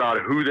part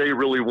about who they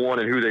really want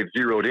and who they've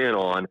zeroed in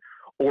on,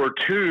 or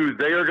two,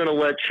 they are going to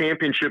let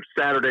Championship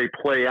Saturday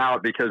play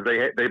out because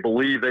they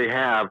believe they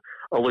have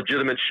a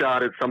legitimate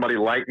shot at somebody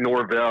like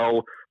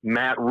Norvell,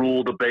 Matt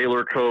Rule, the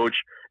Baylor coach,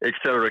 et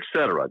cetera, et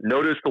cetera.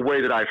 Notice the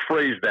way that I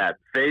phrased that.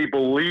 They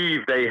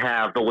believe they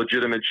have the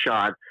legitimate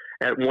shot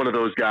at one of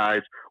those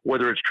guys,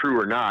 whether it's true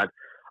or not.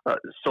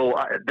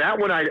 That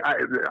one,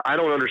 I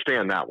don't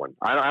understand that one.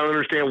 I don't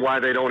understand why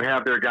they don't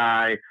have their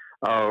guy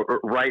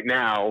right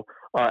now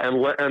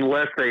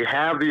unless they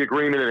have the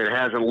agreement and it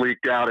hasn't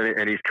leaked out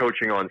and he's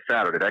coaching on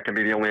Saturday. That can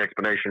be the only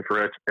explanation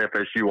for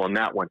FSU on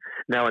that one.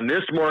 Now, in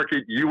this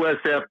market,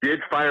 USF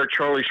did fire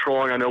Charlie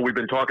Strong. I know we've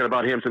been talking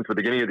about him since the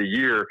beginning of the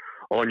year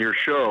on your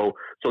show,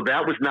 so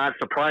that was not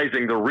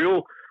surprising. The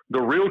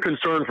real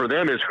concern for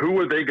them is who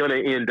are they going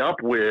to end up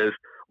with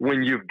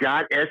when you've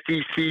got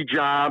SEC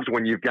jobs,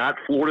 when you've got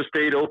Florida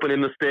State open in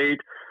the state,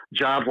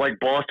 jobs like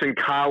Boston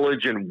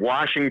College and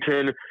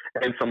Washington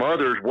and some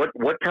others.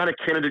 What kind of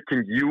candidate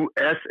can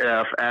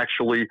USF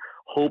actually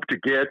hope to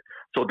get?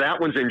 So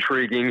that one's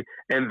intriguing.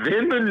 And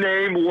then the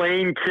name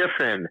Lane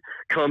Kiffin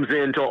comes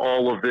into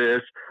all of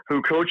this,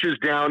 who coaches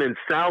down in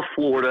South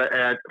Florida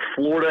at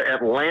Florida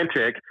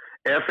Atlantic,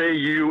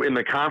 FAU in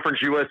the Conference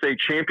USA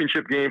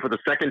Championship game for the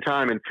second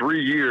time in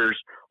 3 years,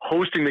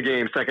 hosting the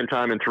game second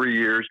time in 3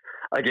 years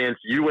against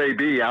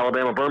UAB,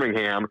 Alabama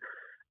Birmingham.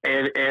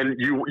 And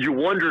you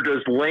wonder,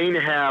 does Lane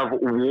have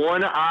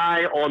one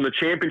eye on the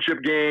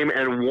championship game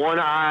and one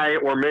eye,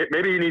 or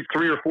maybe he needs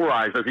 3 or 4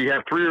 eyes? Does he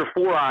have 3 or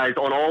 4 eyes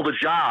on all the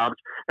jobs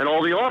and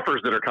all the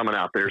offers that are coming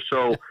out there?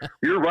 So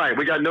you're right.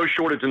 We got no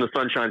shortage in the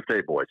Sunshine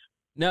State, boys.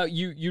 Now,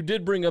 you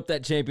did bring up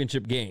that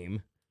championship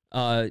game.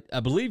 I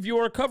believe you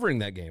are covering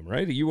that game,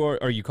 right?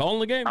 Are you calling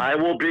the game? I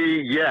will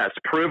be, yes,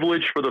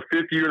 privileged for the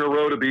 5th year in a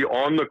row to be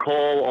on the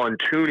call on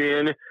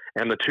TuneIn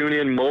and the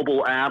TuneIn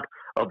mobile app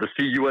of the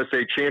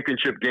CUSA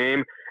Championship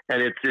game.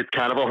 And it's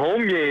kind of a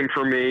home game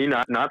for me,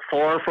 not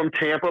far from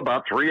Tampa,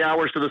 about 3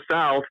 hours to the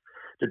south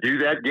to do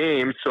that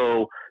game.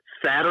 So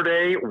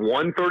Saturday,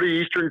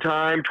 1:30 Eastern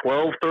time,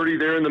 12:30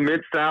 there in the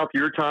Mid-South,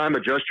 your time.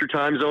 Adjust your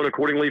time zone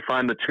accordingly.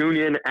 Find the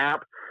TuneIn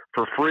app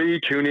for free,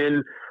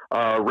 TuneIn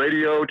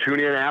radio,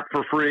 TuneIn app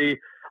for free.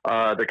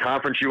 The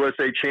Conference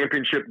USA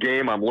Championship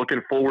game, I'm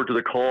looking forward to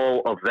the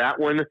call of that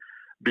one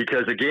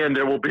because, again,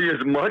 there will be as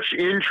much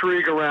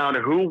intrigue around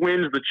who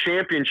wins the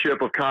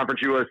championship of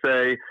Conference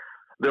USA.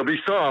 There'll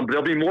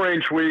be more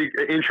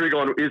intrigue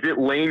on, is it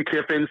Lane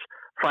Kiffin's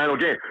final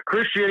game?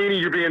 Chris Giannini,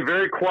 you're being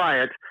very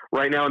quiet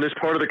right now in this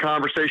part of the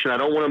conversation. I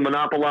don't want to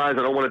monopolize.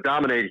 I don't want to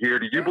dominate here.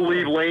 Do you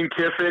believe Lane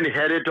Kiffin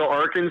headed to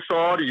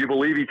Arkansas? Do you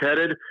believe he's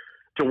headed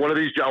to one of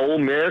these Ole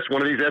Miss,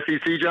 one of these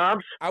SEC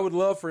jobs? I would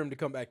love for him to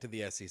come back to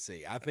the SEC.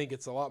 I think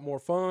it's a lot more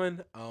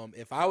fun.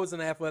 If I was an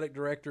athletic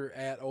director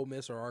at Ole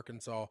Miss or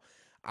Arkansas,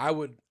 I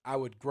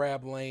would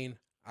grab Lane.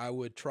 I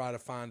would try to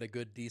find a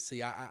good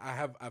DC.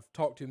 I've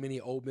talked to many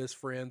Ole Miss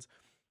friends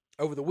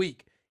over the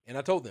week, and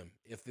I told them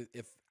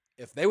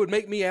if they would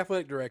make me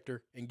athletic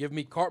director and give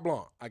me carte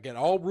blanche, I get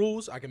all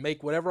rules, I can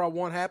make whatever I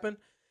want happen.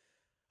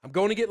 I'm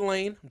going to get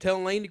Lane. I'm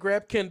telling Lane to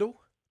grab Kendall,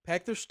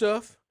 pack their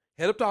stuff,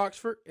 head up to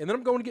Oxford, and then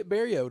I'm going to get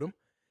Barry Odom,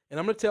 and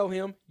I'm going to tell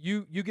him,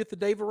 you get the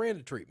Dave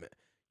Aranda treatment.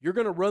 You're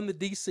going to run the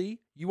DC.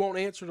 You won't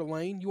answer to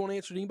Lane. You won't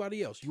answer to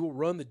anybody else. You will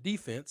run the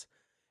defense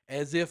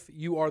as if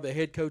you are the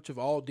head coach of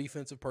all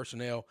defensive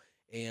personnel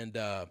and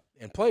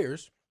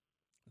players.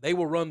 They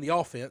will run the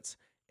offense,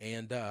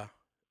 and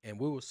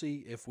we will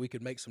see if we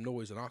could make some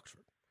noise in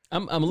Oxford.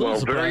 I'm a little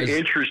surprised. Very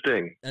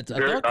interesting. I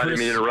didn't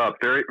mean to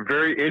interrupt. Very,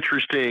 very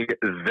interesting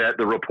that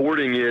the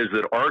reporting is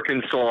that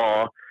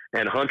Arkansas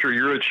and Hunter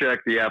Yurachek,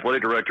 the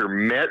athletic director,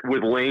 met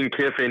with Lane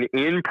Kiffin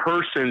in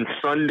person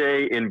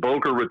Sunday in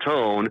Boca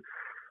Raton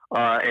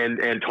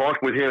and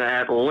talked with him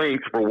at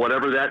length for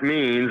whatever that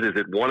means. Is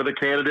it one of the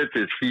candidates?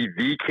 Is he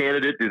the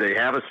candidate? Do they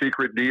have a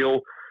secret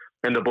deal?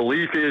 And the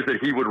belief is that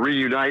he would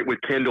reunite with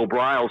Kendall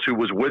Briles, who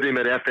was with him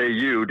at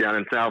FAU down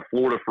in South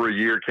Florida for a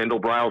year. Kendall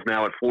Briles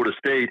now at Florida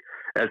State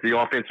as the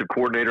offensive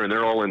coordinator, and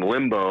they're all in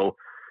limbo.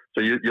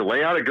 So you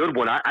lay out a good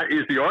one.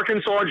 Is the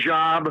Arkansas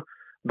job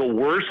the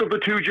worst of the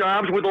two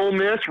jobs with Ole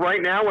Miss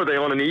right now? Are they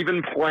on an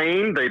even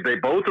plane? They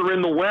both are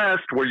in the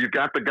West, where you've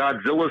got the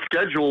Godzilla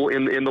schedule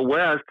in the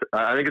West.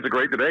 I think it's a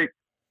great debate.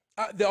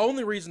 The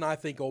only reason I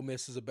think Ole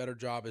Miss is a better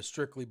job is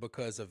strictly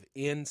because of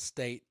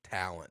in-state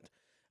talent.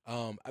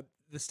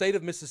 The state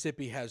of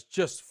Mississippi has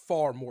just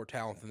far more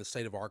talent than the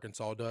state of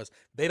Arkansas does.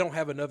 They don't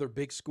have another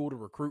big school to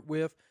recruit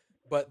with,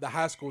 but the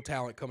high school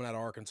talent coming out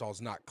of Arkansas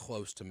is not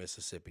close to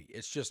Mississippi.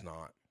 It's just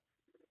not.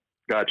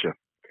 Gotcha.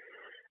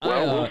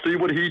 Well, we'll see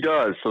what he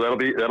does. So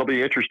that'll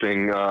be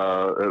interesting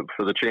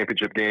for the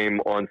championship game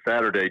on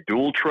Saturday.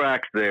 Dual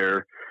tracks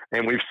there,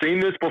 and we've seen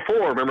this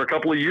before. Remember, a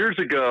couple of years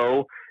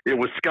ago, it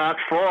was Scott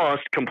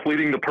Frost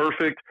completing the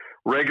perfect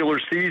regular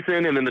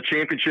season and then the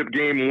championship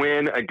game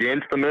win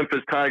against the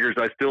Memphis Tigers,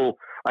 I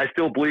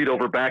still bleed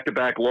over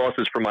back-to-back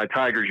losses for my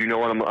Tigers. You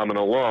know, I'm an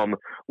alum,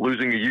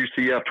 losing to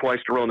UCF twice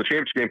in a row in the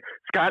championship game.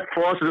 Scott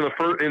Frost is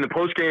in the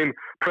post-game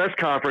press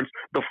conference.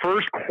 The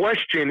first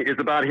question is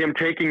about him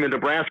taking the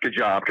Nebraska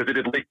job because it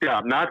had leaked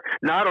out. Not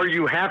are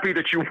you happy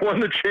that you won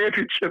the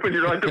championship and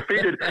you're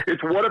undefeated?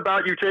 It's what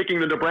about you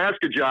taking the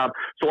Nebraska job?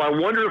 So I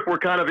wonder if we're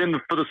kind of in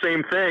for the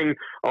same thing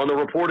on the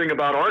reporting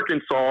about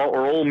Arkansas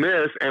or Ole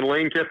Miss and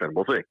Lane Kiffin.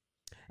 We'll see.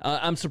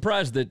 I'm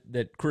surprised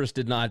that Chris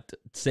did not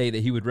say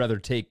that he would rather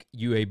take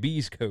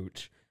UAB's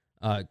coach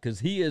because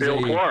he is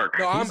Bill Clark.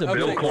 No,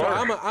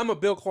 I'm a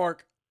Bill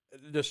Clark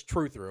just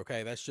truther.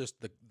 Okay, that's just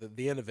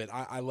the end of it.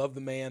 I love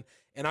the man,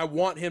 and I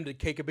want him to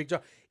take a big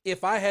job.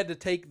 If I had to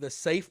take the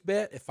safe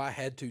bet, if I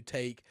had to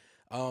take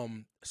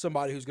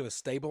somebody who's going to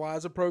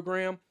stabilize a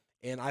program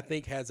and I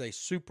think has a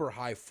super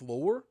high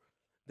floor,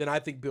 then I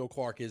think Bill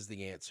Clark is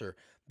the answer.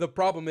 The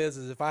problem is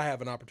if I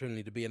have an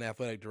opportunity to be an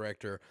athletic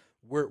director,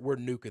 we're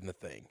nuking the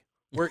thing.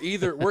 We're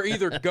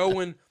either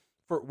going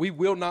for, we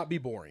will not be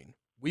boring.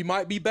 We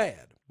might be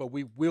bad, but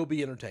we will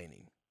be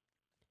entertaining.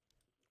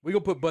 We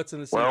gonna put butts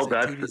in the seats. Well,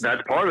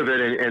 that's part of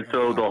it, and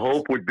so the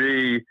hope would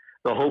be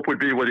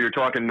whether you're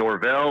talking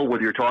Norvell,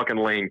 whether you're talking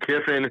Lane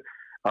Kiffin, is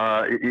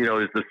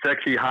the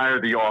sexy hire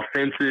the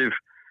offensive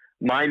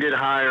minded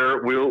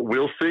hire?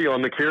 We'll see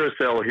on the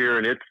carousel here,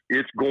 and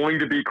it's going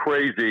to be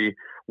crazy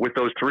with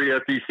those 3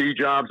 SEC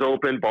jobs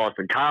open: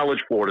 Boston College,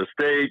 Florida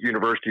State,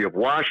 University of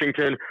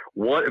Washington.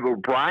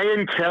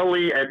 Brian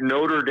Kelly at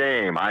Notre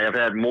Dame. I have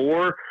had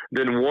more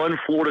than one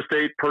Florida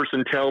State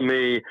person tell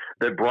me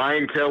that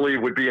Brian Kelly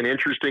would be an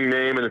interesting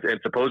name, and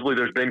supposedly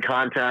there's been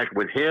contact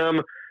with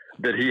him,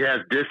 that he has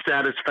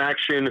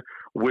dissatisfaction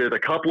with a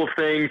couple of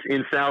things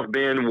in South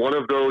Bend, one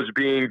of those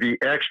being the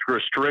extra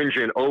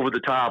stringent,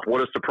 over-the-top,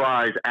 what a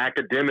surprise,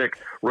 academic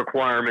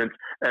requirements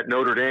at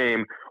Notre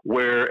Dame,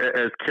 where,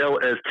 as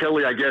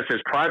Kelly, I guess, has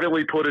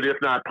privately put it, if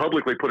not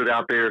publicly put it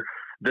out there,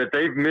 that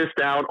they've missed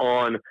out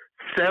on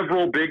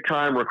several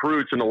big-time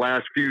recruits in the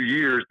last few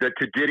years that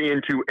could get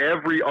into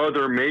every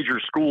other major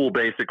school,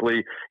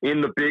 basically,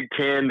 in the Big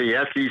Ten, the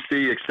SEC,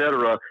 et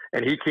cetera,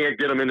 and he can't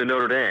get them into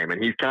Notre Dame.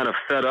 And he's kind of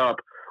fed up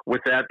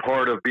with that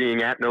part of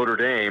being at Notre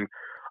Dame.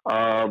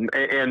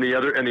 And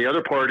the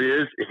other part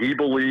is he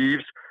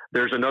believes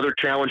there's another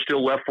challenge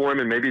still left for him,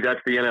 and maybe that's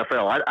the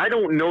NFL. I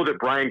don't know that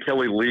Brian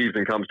Kelly leaves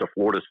and comes to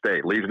Florida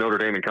State, leaves Notre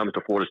Dame and comes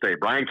to Florida State.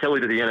 Brian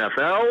Kelly to the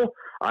NFL,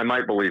 I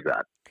might believe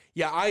that.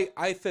 Yeah,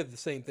 I said the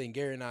same thing.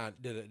 Gary and I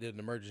did an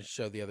emergency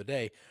show the other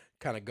day,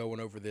 kind of going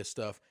over this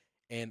stuff,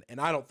 and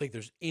I don't think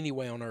there's any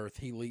way on earth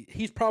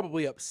he's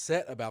probably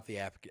upset about the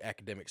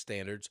academic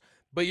standards,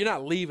 but you're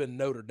not leaving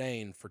Notre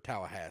Dame for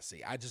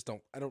Tallahassee. I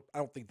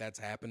don't think that's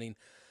happening.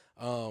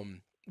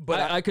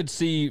 But I could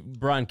see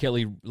Brian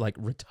Kelly like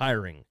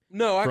retiring.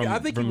 No, I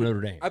think from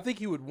Notre Dame. I think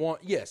he would want.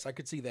 Yes, I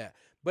could see that.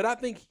 But I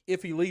think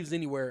if he leaves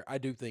anywhere, I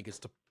do think it's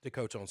to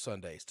coach on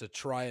Sundays, to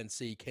try and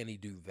see can he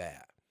do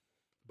that.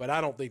 But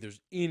I don't think there's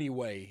any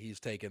way he's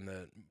taking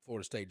the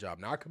Florida State job.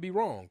 Now I could be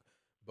wrong,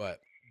 but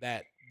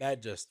that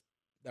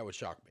would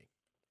shock me.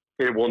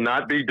 It will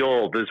not be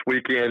dull this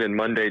weekend and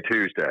Monday,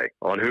 Tuesday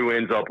on who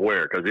ends up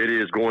where, because it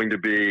is going to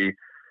be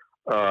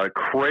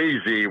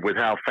crazy with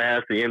how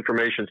fast the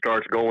information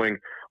starts going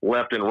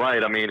left and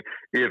right. I mean,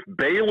 if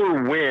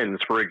Baylor wins,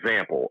 for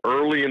example,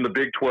 early in the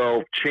Big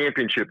 12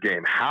 championship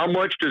game, how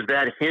much does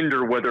that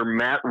hinder whether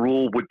Matt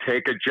Rule would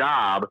take a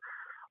job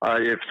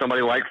if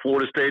somebody like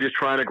Florida State is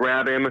trying to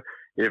grab him?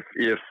 If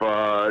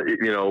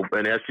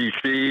an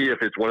SEC,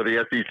 if it's one of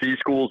the SEC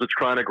schools that's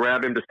trying to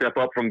grab him to step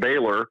up from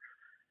Baylor,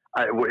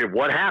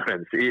 what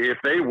happens if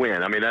they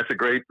win? I mean, that's a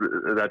great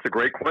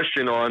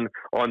question on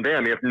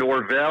them. If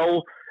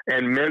Norvell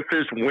and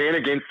Memphis win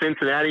against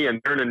Cincinnati and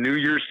they're in a New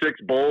Year's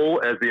Six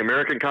bowl as the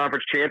American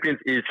Conference champions,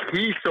 is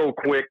he so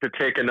quick to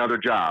take another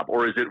job,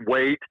 or is it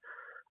wait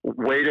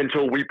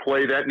until we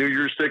play that New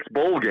Year's Six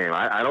bowl game?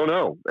 I don't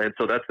know, and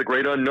so that's the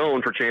great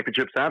unknown for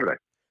Championship Saturday.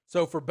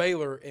 So for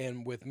Baylor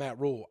and with Matt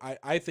Rule,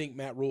 I think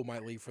Matt Rule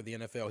might leave for the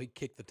NFL. He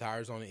kicked the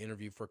tires on an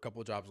interview for a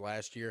couple of jobs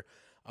last year.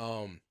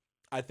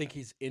 I think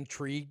he's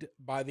intrigued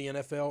by the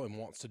NFL and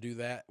wants to do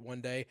that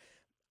one day.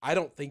 I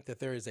don't think that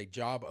there is a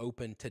job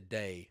open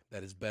today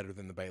that is better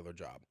than the Baylor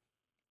job.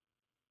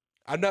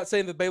 I'm not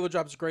saying the Baylor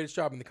job is the greatest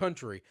job in the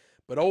country,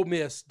 but Ole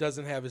Miss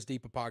doesn't have as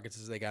deep of pockets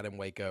as they got in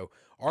Waco.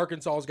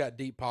 Arkansas's got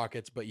deep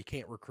pockets, but you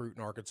can't recruit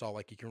in Arkansas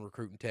like you can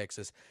recruit in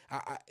Texas.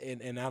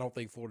 And I don't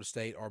think Florida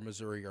State or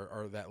Missouri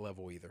are that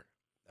level either.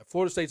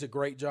 Florida State's a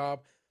great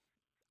job.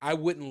 I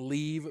wouldn't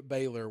leave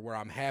Baylor where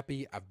I'm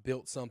happy. I've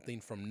built something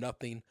from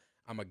nothing.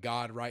 I'm a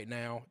god right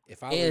now.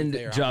 If I leave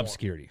there, job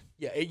security.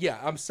 Yeah,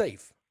 I'm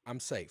safe.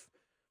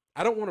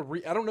 I don't want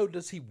to. I don't know.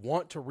 Does he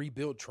want to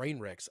rebuild train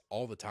wrecks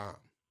all the time?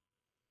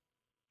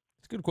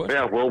 It's a good question.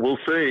 Yeah, well, we'll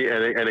see.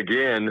 And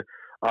again,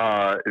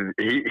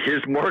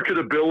 his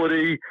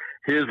marketability,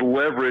 his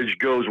leverage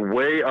goes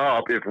way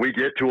up if we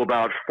get to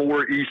about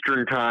 4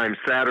 Eastern time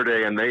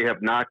Saturday, and they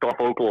have knocked off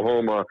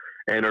Oklahoma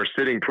and are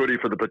sitting pretty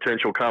for the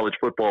potential college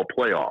football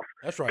playoff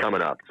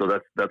coming up. So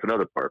that's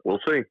another part. We'll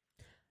see.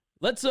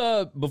 Let's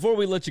before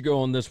we let you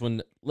go on this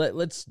one,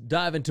 let's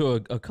dive into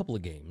a couple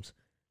of games.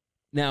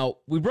 Now,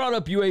 we brought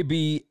up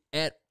UAB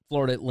at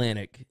Florida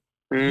Atlantic.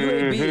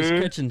 UAB is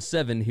catching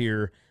 7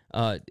 here.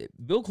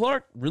 Bill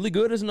Clark, really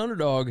good as an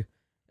underdog,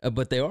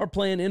 but they are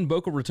playing in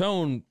Boca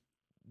Raton.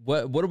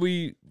 What are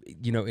we,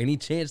 any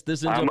chance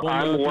this ends up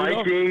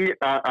on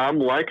I'm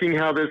liking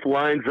how this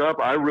lines up.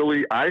 I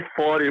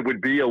thought it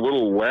would be a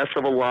little less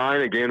of a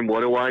line. Again,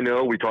 what do I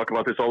know? We talk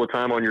about this all the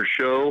time on your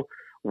show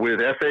with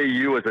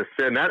FAU as a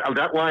 7.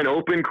 That line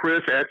opened,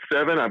 Chris, at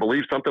 7, I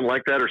believe something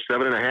like that, or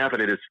 7.5,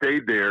 and it has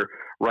stayed there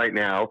right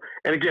now.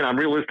 And again, I'm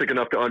realistic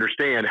enough to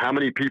understand how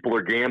many people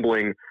are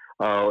gambling,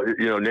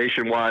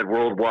 nationwide,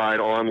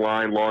 worldwide,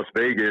 online, Las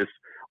Vegas,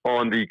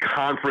 on the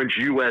Conference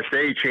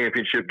USA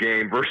championship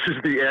game versus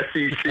the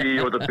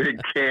SEC or the Big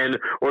 10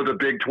 or the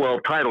Big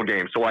 12 title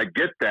game. So I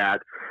get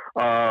that.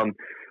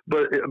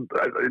 But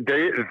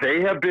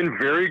they have been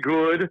very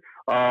good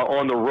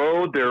on the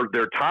road.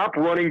 Their top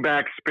running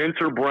back,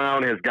 Spencer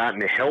Brown, has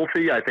gotten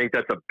healthy. I think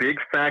that's a big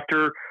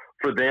factor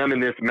for them in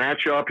this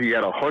matchup. He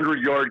had a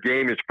 100-yard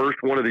game, his first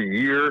one of the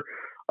year.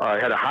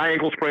 Had a high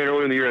ankle sprain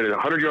earlier in the year, had a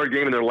 100-yard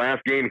game in their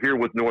last game here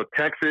with North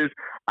Texas.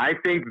 I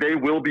think they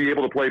will be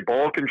able to play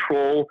ball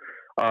control,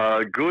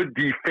 good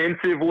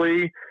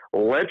defensively.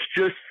 Let's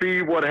just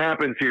see what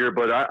happens here.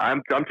 But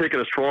I'm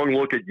taking a strong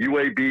look at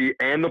UAB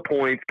and the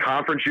points,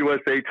 Conference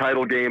USA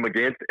title game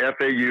against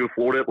FAU,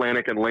 Florida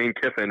Atlantic, and Lane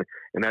Kiffin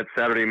in that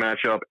Saturday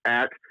matchup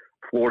at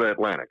Florida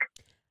Atlantic.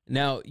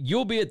 Now,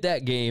 you'll be at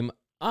that game.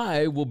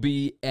 I will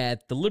be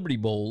at the Liberty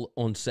Bowl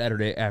on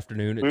Saturday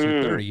afternoon at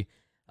 2:30.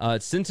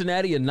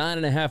 Cincinnati, a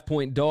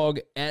 9.5-point dog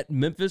at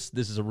Memphis.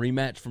 This is a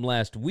rematch from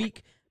last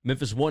week.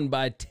 Memphis won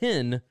by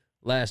 10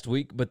 last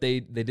week, but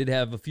they did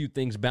have a few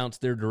things bounce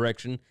their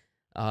direction.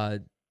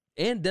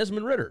 And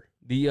Desmond Ridder,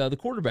 the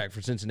quarterback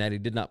for Cincinnati,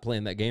 did not play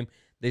in that game.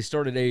 They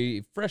started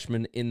a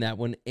freshman in that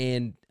one,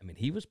 and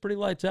he was pretty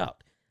lights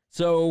out.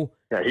 So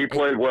yeah, he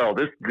played well.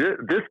 This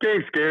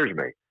game scares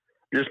me,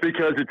 just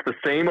because it's the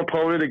same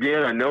opponent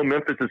again. I know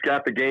Memphis has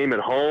got the game at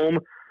home,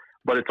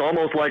 but it's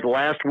almost like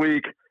last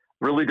week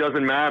really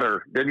doesn't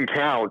matter. Didn't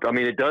count.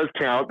 It does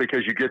count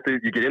because you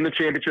get in the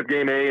championship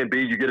game A, and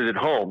B, you get it at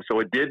home. So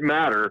it did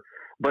matter.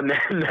 But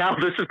now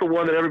this is the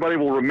one that everybody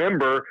will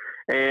remember.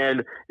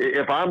 And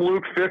if I'm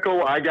Luke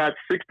Fickell, I got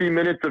 60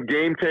 minutes of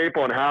game tape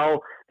on how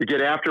to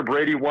get after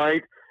Brady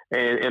White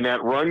and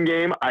that run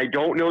game. I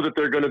don't know that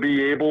they're going to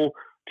be able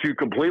to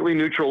completely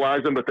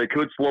neutralize them, but they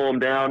could slow them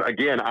down.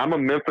 Again, I'm a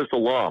Memphis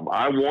alum.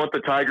 I want the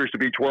Tigers to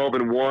be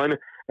 12-1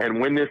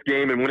 and win this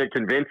game and win it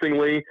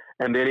convincingly,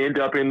 and then end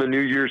up in the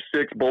New Year's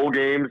 6 bowl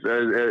games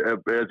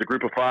as a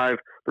group of 5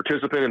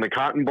 participant in the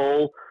Cotton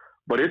Bowl.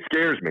 But it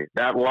scares me.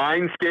 That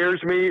line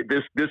scares me.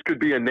 This could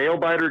be a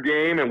nail-biter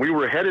game, and we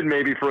were headed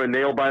maybe for a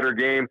nail-biter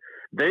game.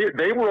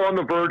 They were on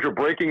the verge of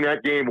breaking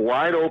that game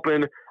wide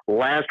open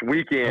last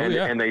weekend,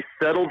 and they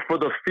settled for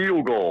the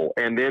field goal.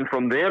 And then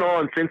from then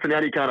on,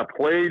 Cincinnati kind of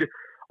played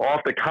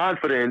off the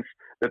confidence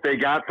that they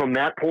got from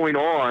that point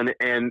on.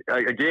 And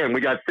again,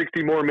 we got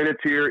 60 more minutes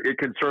here. It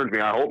concerns me.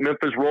 I hope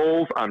Memphis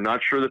rolls. I'm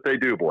not sure that they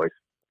do, boys.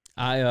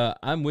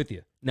 I'm with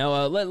you.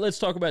 Now, let's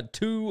talk about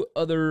 2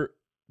 other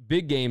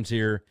big games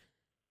here.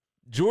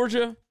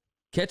 Georgia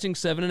catching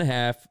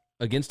 7.5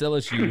 against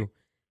LSU.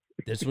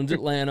 This one's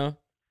Atlanta.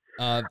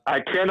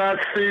 I cannot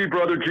see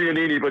Brother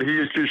Giannini, but he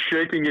is just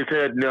shaking his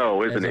head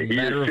no, isn't he? He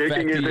is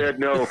shaking his head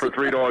no for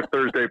 3 Dog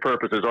Thursday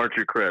purposes, aren't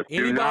you, Chris?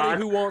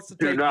 Anybody who wants to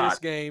take this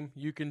game,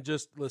 you can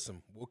just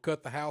listen. We'll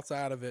cut the house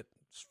out of it.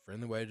 It's a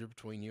friendly wager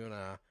between you and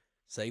I.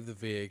 Save the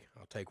VIG.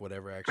 I'll take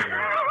whatever action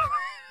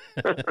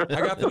you want.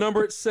 I got the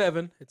number at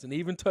 7. It's an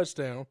even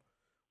touchdown.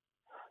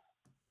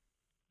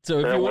 So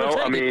if you want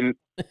to take it.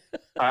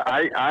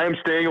 I am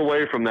staying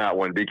away from that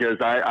one because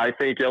I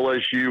think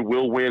LSU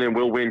will win and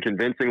will win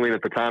convincingly. And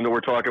at the time that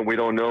we're talking, we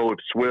don't know if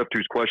Swift,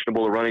 who's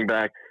questionable, the running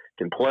back,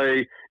 can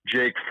play.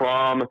 Jake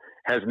Fromm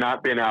has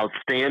not been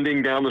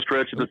outstanding down the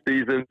stretch of the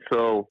season.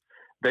 So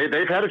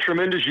they've had a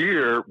tremendous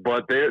year,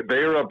 but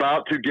they're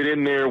about to get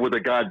in there with a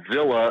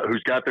Godzilla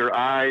who's got their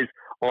eyes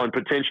on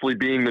potentially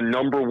being the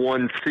number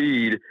 1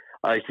 seed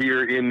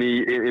here in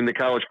the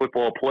college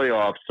football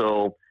playoff.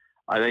 So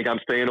I think I'm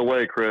staying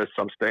away, Chris.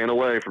 I'm staying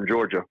away from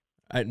Georgia.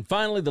 All right, and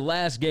finally, the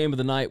last game of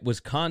the night,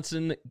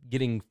 Wisconsin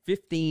getting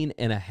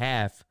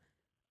 15.5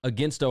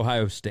 against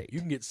Ohio State. You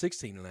can get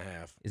 16.5.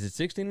 Is it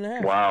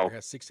 16.5? Wow. I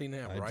got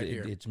 16.5 right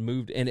here. It's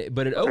moved,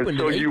 but it opened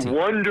so at 18. You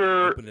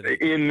wonder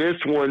in this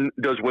one,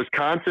 does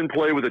Wisconsin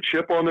play with a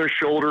chip on their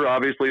shoulder?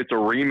 Obviously, it's a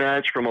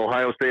rematch from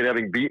Ohio State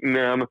having beaten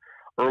them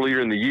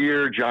earlier in the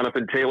year.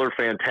 Jonathan Taylor,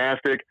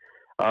 fantastic.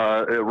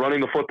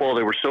 Running the football,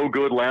 they were so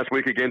good last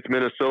week against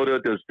Minnesota.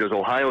 Does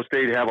Ohio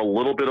State have a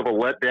little bit of a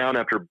letdown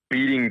after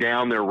beating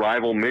down their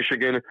rival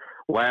Michigan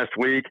last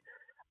week?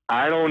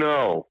 I don't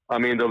know.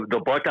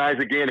 The Buckeyes,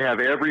 again,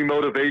 have every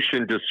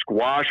motivation to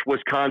squash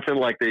Wisconsin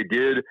like they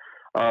did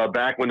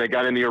back when they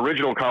got in the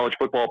original college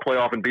football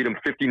playoff and beat them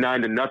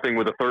 59-0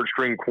 with a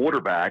third-string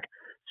quarterback.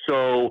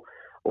 So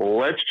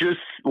let's just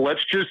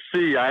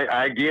see.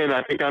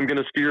 I think I'm going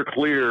to steer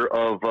clear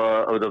of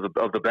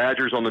the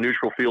Badgers on the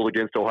neutral field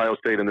against Ohio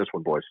State in this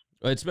one, boys.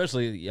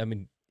 Especially, I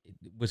mean,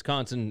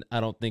 Wisconsin. I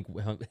don't think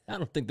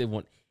they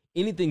want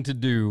anything to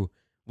do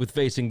with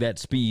facing that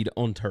speed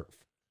on turf.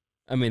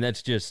 I mean,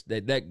 that's just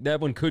that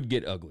one could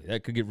get ugly.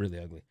 That could get really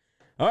ugly.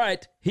 All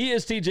right, he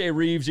is TJ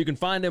Rives. You can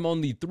find him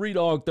on the 3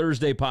 Dog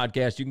Thursday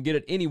podcast. You can get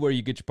it anywhere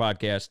you get your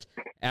podcast: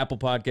 Apple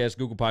Podcasts,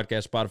 Google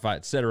Podcasts, Spotify,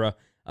 etc.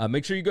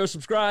 Make sure you go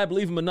subscribe,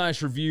 leave him a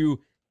nice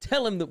review,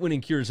 tell him that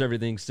Winning Cures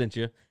Everything sent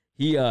you.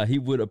 He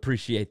would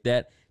appreciate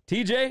that.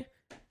 TJ,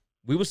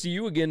 we will see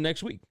you again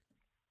next week.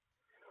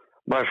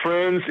 My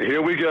friends,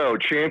 here we go.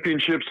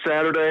 Championship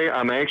Saturday.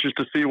 I'm anxious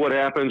to see what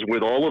happens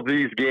with all of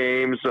these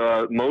games.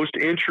 Most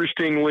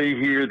interestingly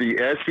here,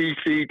 the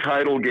SEC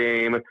title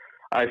game.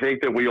 I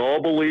think that we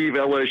all believe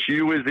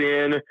LSU is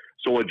in,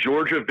 so a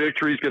Georgia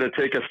victory is going to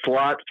take a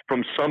slot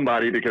from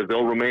somebody because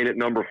they'll remain at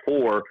number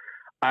 4.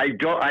 I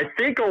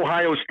think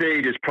Ohio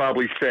State is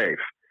probably safe.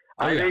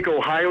 I think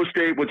Ohio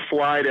State would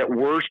slide at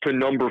worst to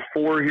number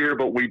 4 here,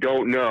 but we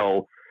don't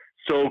know.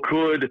 So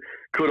could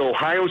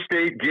Ohio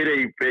State get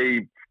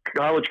a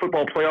college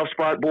football playoff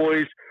spot,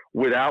 boys,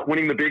 without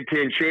winning the Big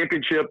Ten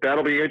championship?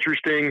 That'll be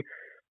interesting.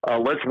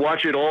 Let's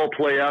watch it all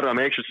play out. I'm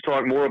anxious to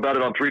talk more about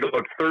it on 3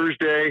 Dog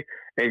Thursday.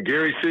 And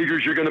Gary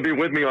Seegers, you're going to be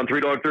with me on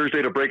 3 Dog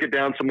Thursday to break it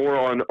down some more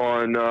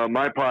on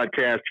my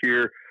podcast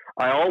here.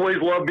 I always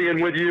love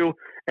being with you.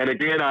 And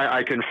again,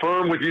 I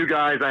confirm with you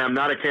guys, I am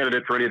not a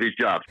candidate for any of these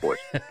jobs, boys.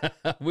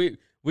 we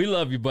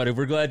love you, buddy.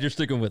 We're glad you're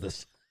sticking with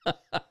us.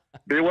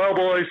 Be well,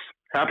 boys.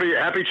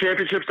 Happy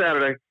Championship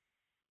Saturday.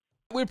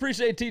 We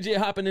appreciate TJ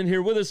hopping in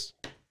here with us.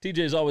 TJ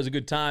is always a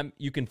good time.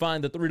 You can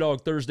find the 3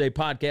 Dog Thursday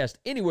podcast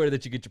anywhere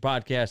that you get your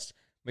podcasts.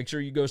 Make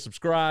sure you go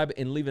subscribe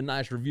and leave a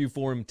nice review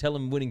for him. Tell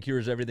him Winning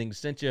Cures Everything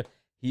sent you.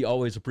 He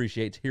always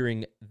appreciates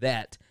hearing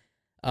that.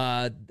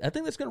 I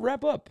think that's going to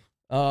wrap up.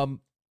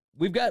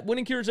 We've got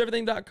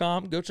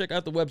winningcureseverything.com. Go check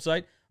out the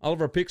website. All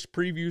of our picks,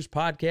 previews,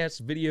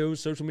 podcasts, videos,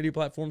 social media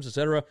platforms,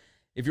 etc.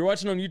 If you're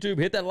watching on YouTube,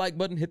 hit that like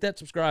button, hit that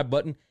subscribe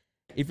button.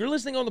 If you're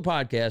listening on the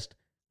podcast,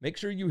 make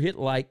sure you hit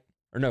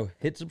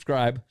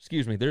subscribe.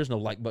 Excuse me, there's no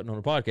like button on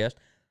the podcast.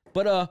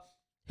 But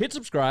hit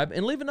subscribe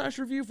and leave a nice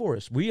review for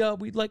us. We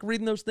like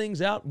reading those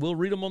things out. We'll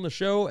read them on the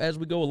show as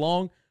we go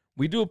along.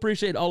 We do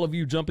appreciate all of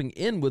you jumping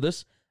in with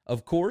us,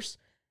 of course.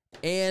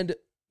 And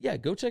yeah,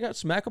 go check out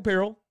Smack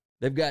Apparel.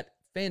 They've got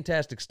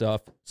fantastic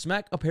stuff.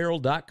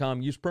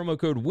 SmackApparel.com. Use promo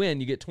code WIN.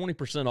 You get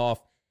 20%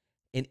 off.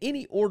 And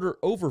any order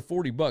over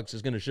 $40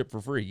 is going to ship for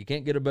free. You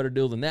can't get a better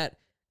deal than that.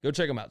 Go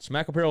check them out.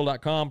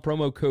 SmackApparel.com.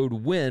 Promo code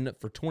WIN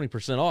for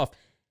 20% off.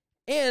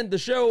 And the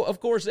show, of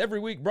course, every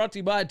week brought to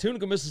you by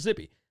Tunica,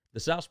 Mississippi, the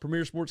South's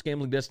premier sports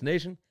gambling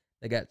destination.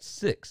 They got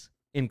 6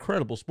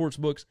 incredible sports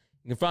books.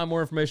 You can find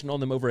more information on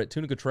them over at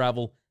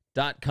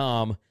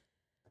tunicatravel.com.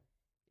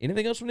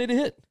 Anything else we need to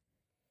hit?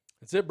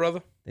 That's it, brother.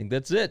 I think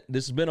that's it.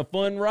 This has been a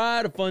fun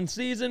ride, a fun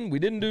season. We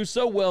didn't do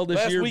so well this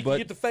year. Last week you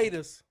get to fade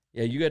us.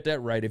 Yeah, you got that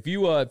right. If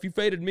you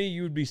faded me,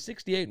 you would be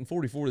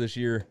 68-44 this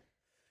year.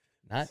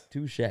 Not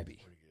too shabby.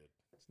 Pretty good.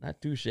 It's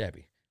not too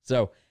shabby.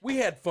 So we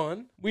had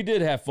fun. We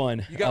did have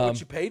fun. You got what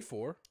you paid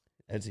for.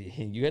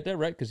 You got that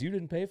right because you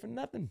didn't pay for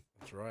nothing.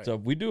 That's right. So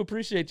we do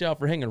appreciate y'all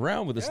for hanging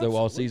around with us though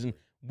all season.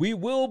 We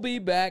will be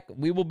back.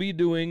 We will be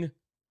doing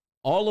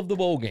all of the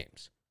bowl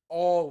games.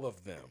 All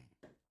of them.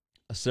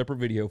 A separate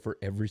video for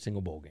every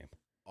single bowl game.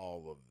 All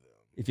of them.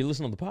 If you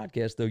listen on the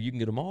podcast though, you can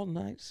get them all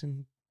nice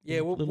and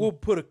we'll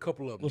put a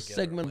couple of them. We'll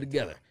segment them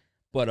together.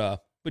 But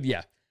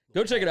yeah,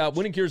 go check it out.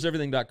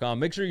 WinningCuresEverything.com.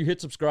 Make sure you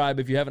hit subscribe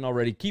if you haven't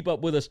already. Keep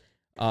up with us.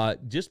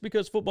 Just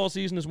because football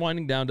season is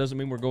winding down doesn't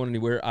mean we're going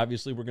anywhere.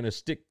 Obviously, we're going to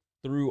stick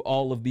through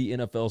all of the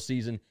NFL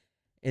season,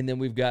 and then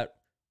we've got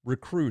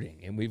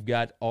recruiting, and we've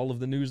got all of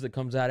the news that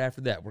comes out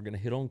after that. We're going to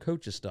hit on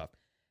coaches stuff,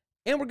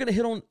 and we're going to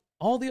hit on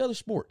all the other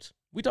sports.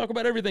 We talk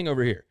about everything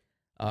over here.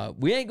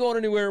 We ain't going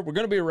anywhere. We're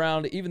going to be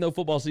around, even though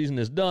football season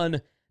is done.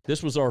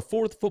 This was our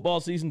 4th football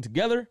season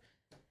together.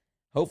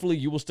 Hopefully,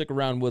 you will stick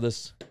around with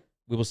us.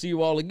 We will see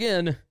you all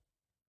again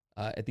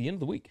at the end of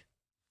the week.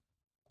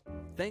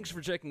 Thanks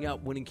for checking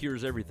out Winning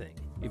Cures Everything.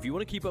 If you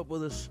want to keep up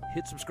with us,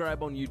 hit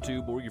subscribe on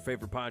YouTube or your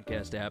favorite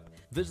podcast app.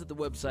 Visit the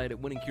website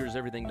at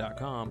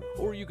winningcureseverything.com,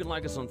 or you can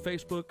like us on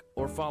Facebook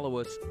or follow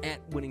us at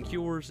Winning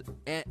Cures,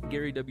 at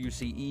Gary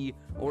WCE,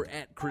 or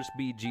at Chris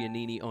B.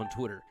 Giannini on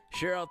Twitter.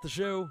 Share out the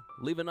show,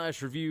 leave a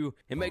nice review,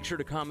 and make sure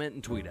to comment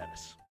and tweet at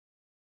us.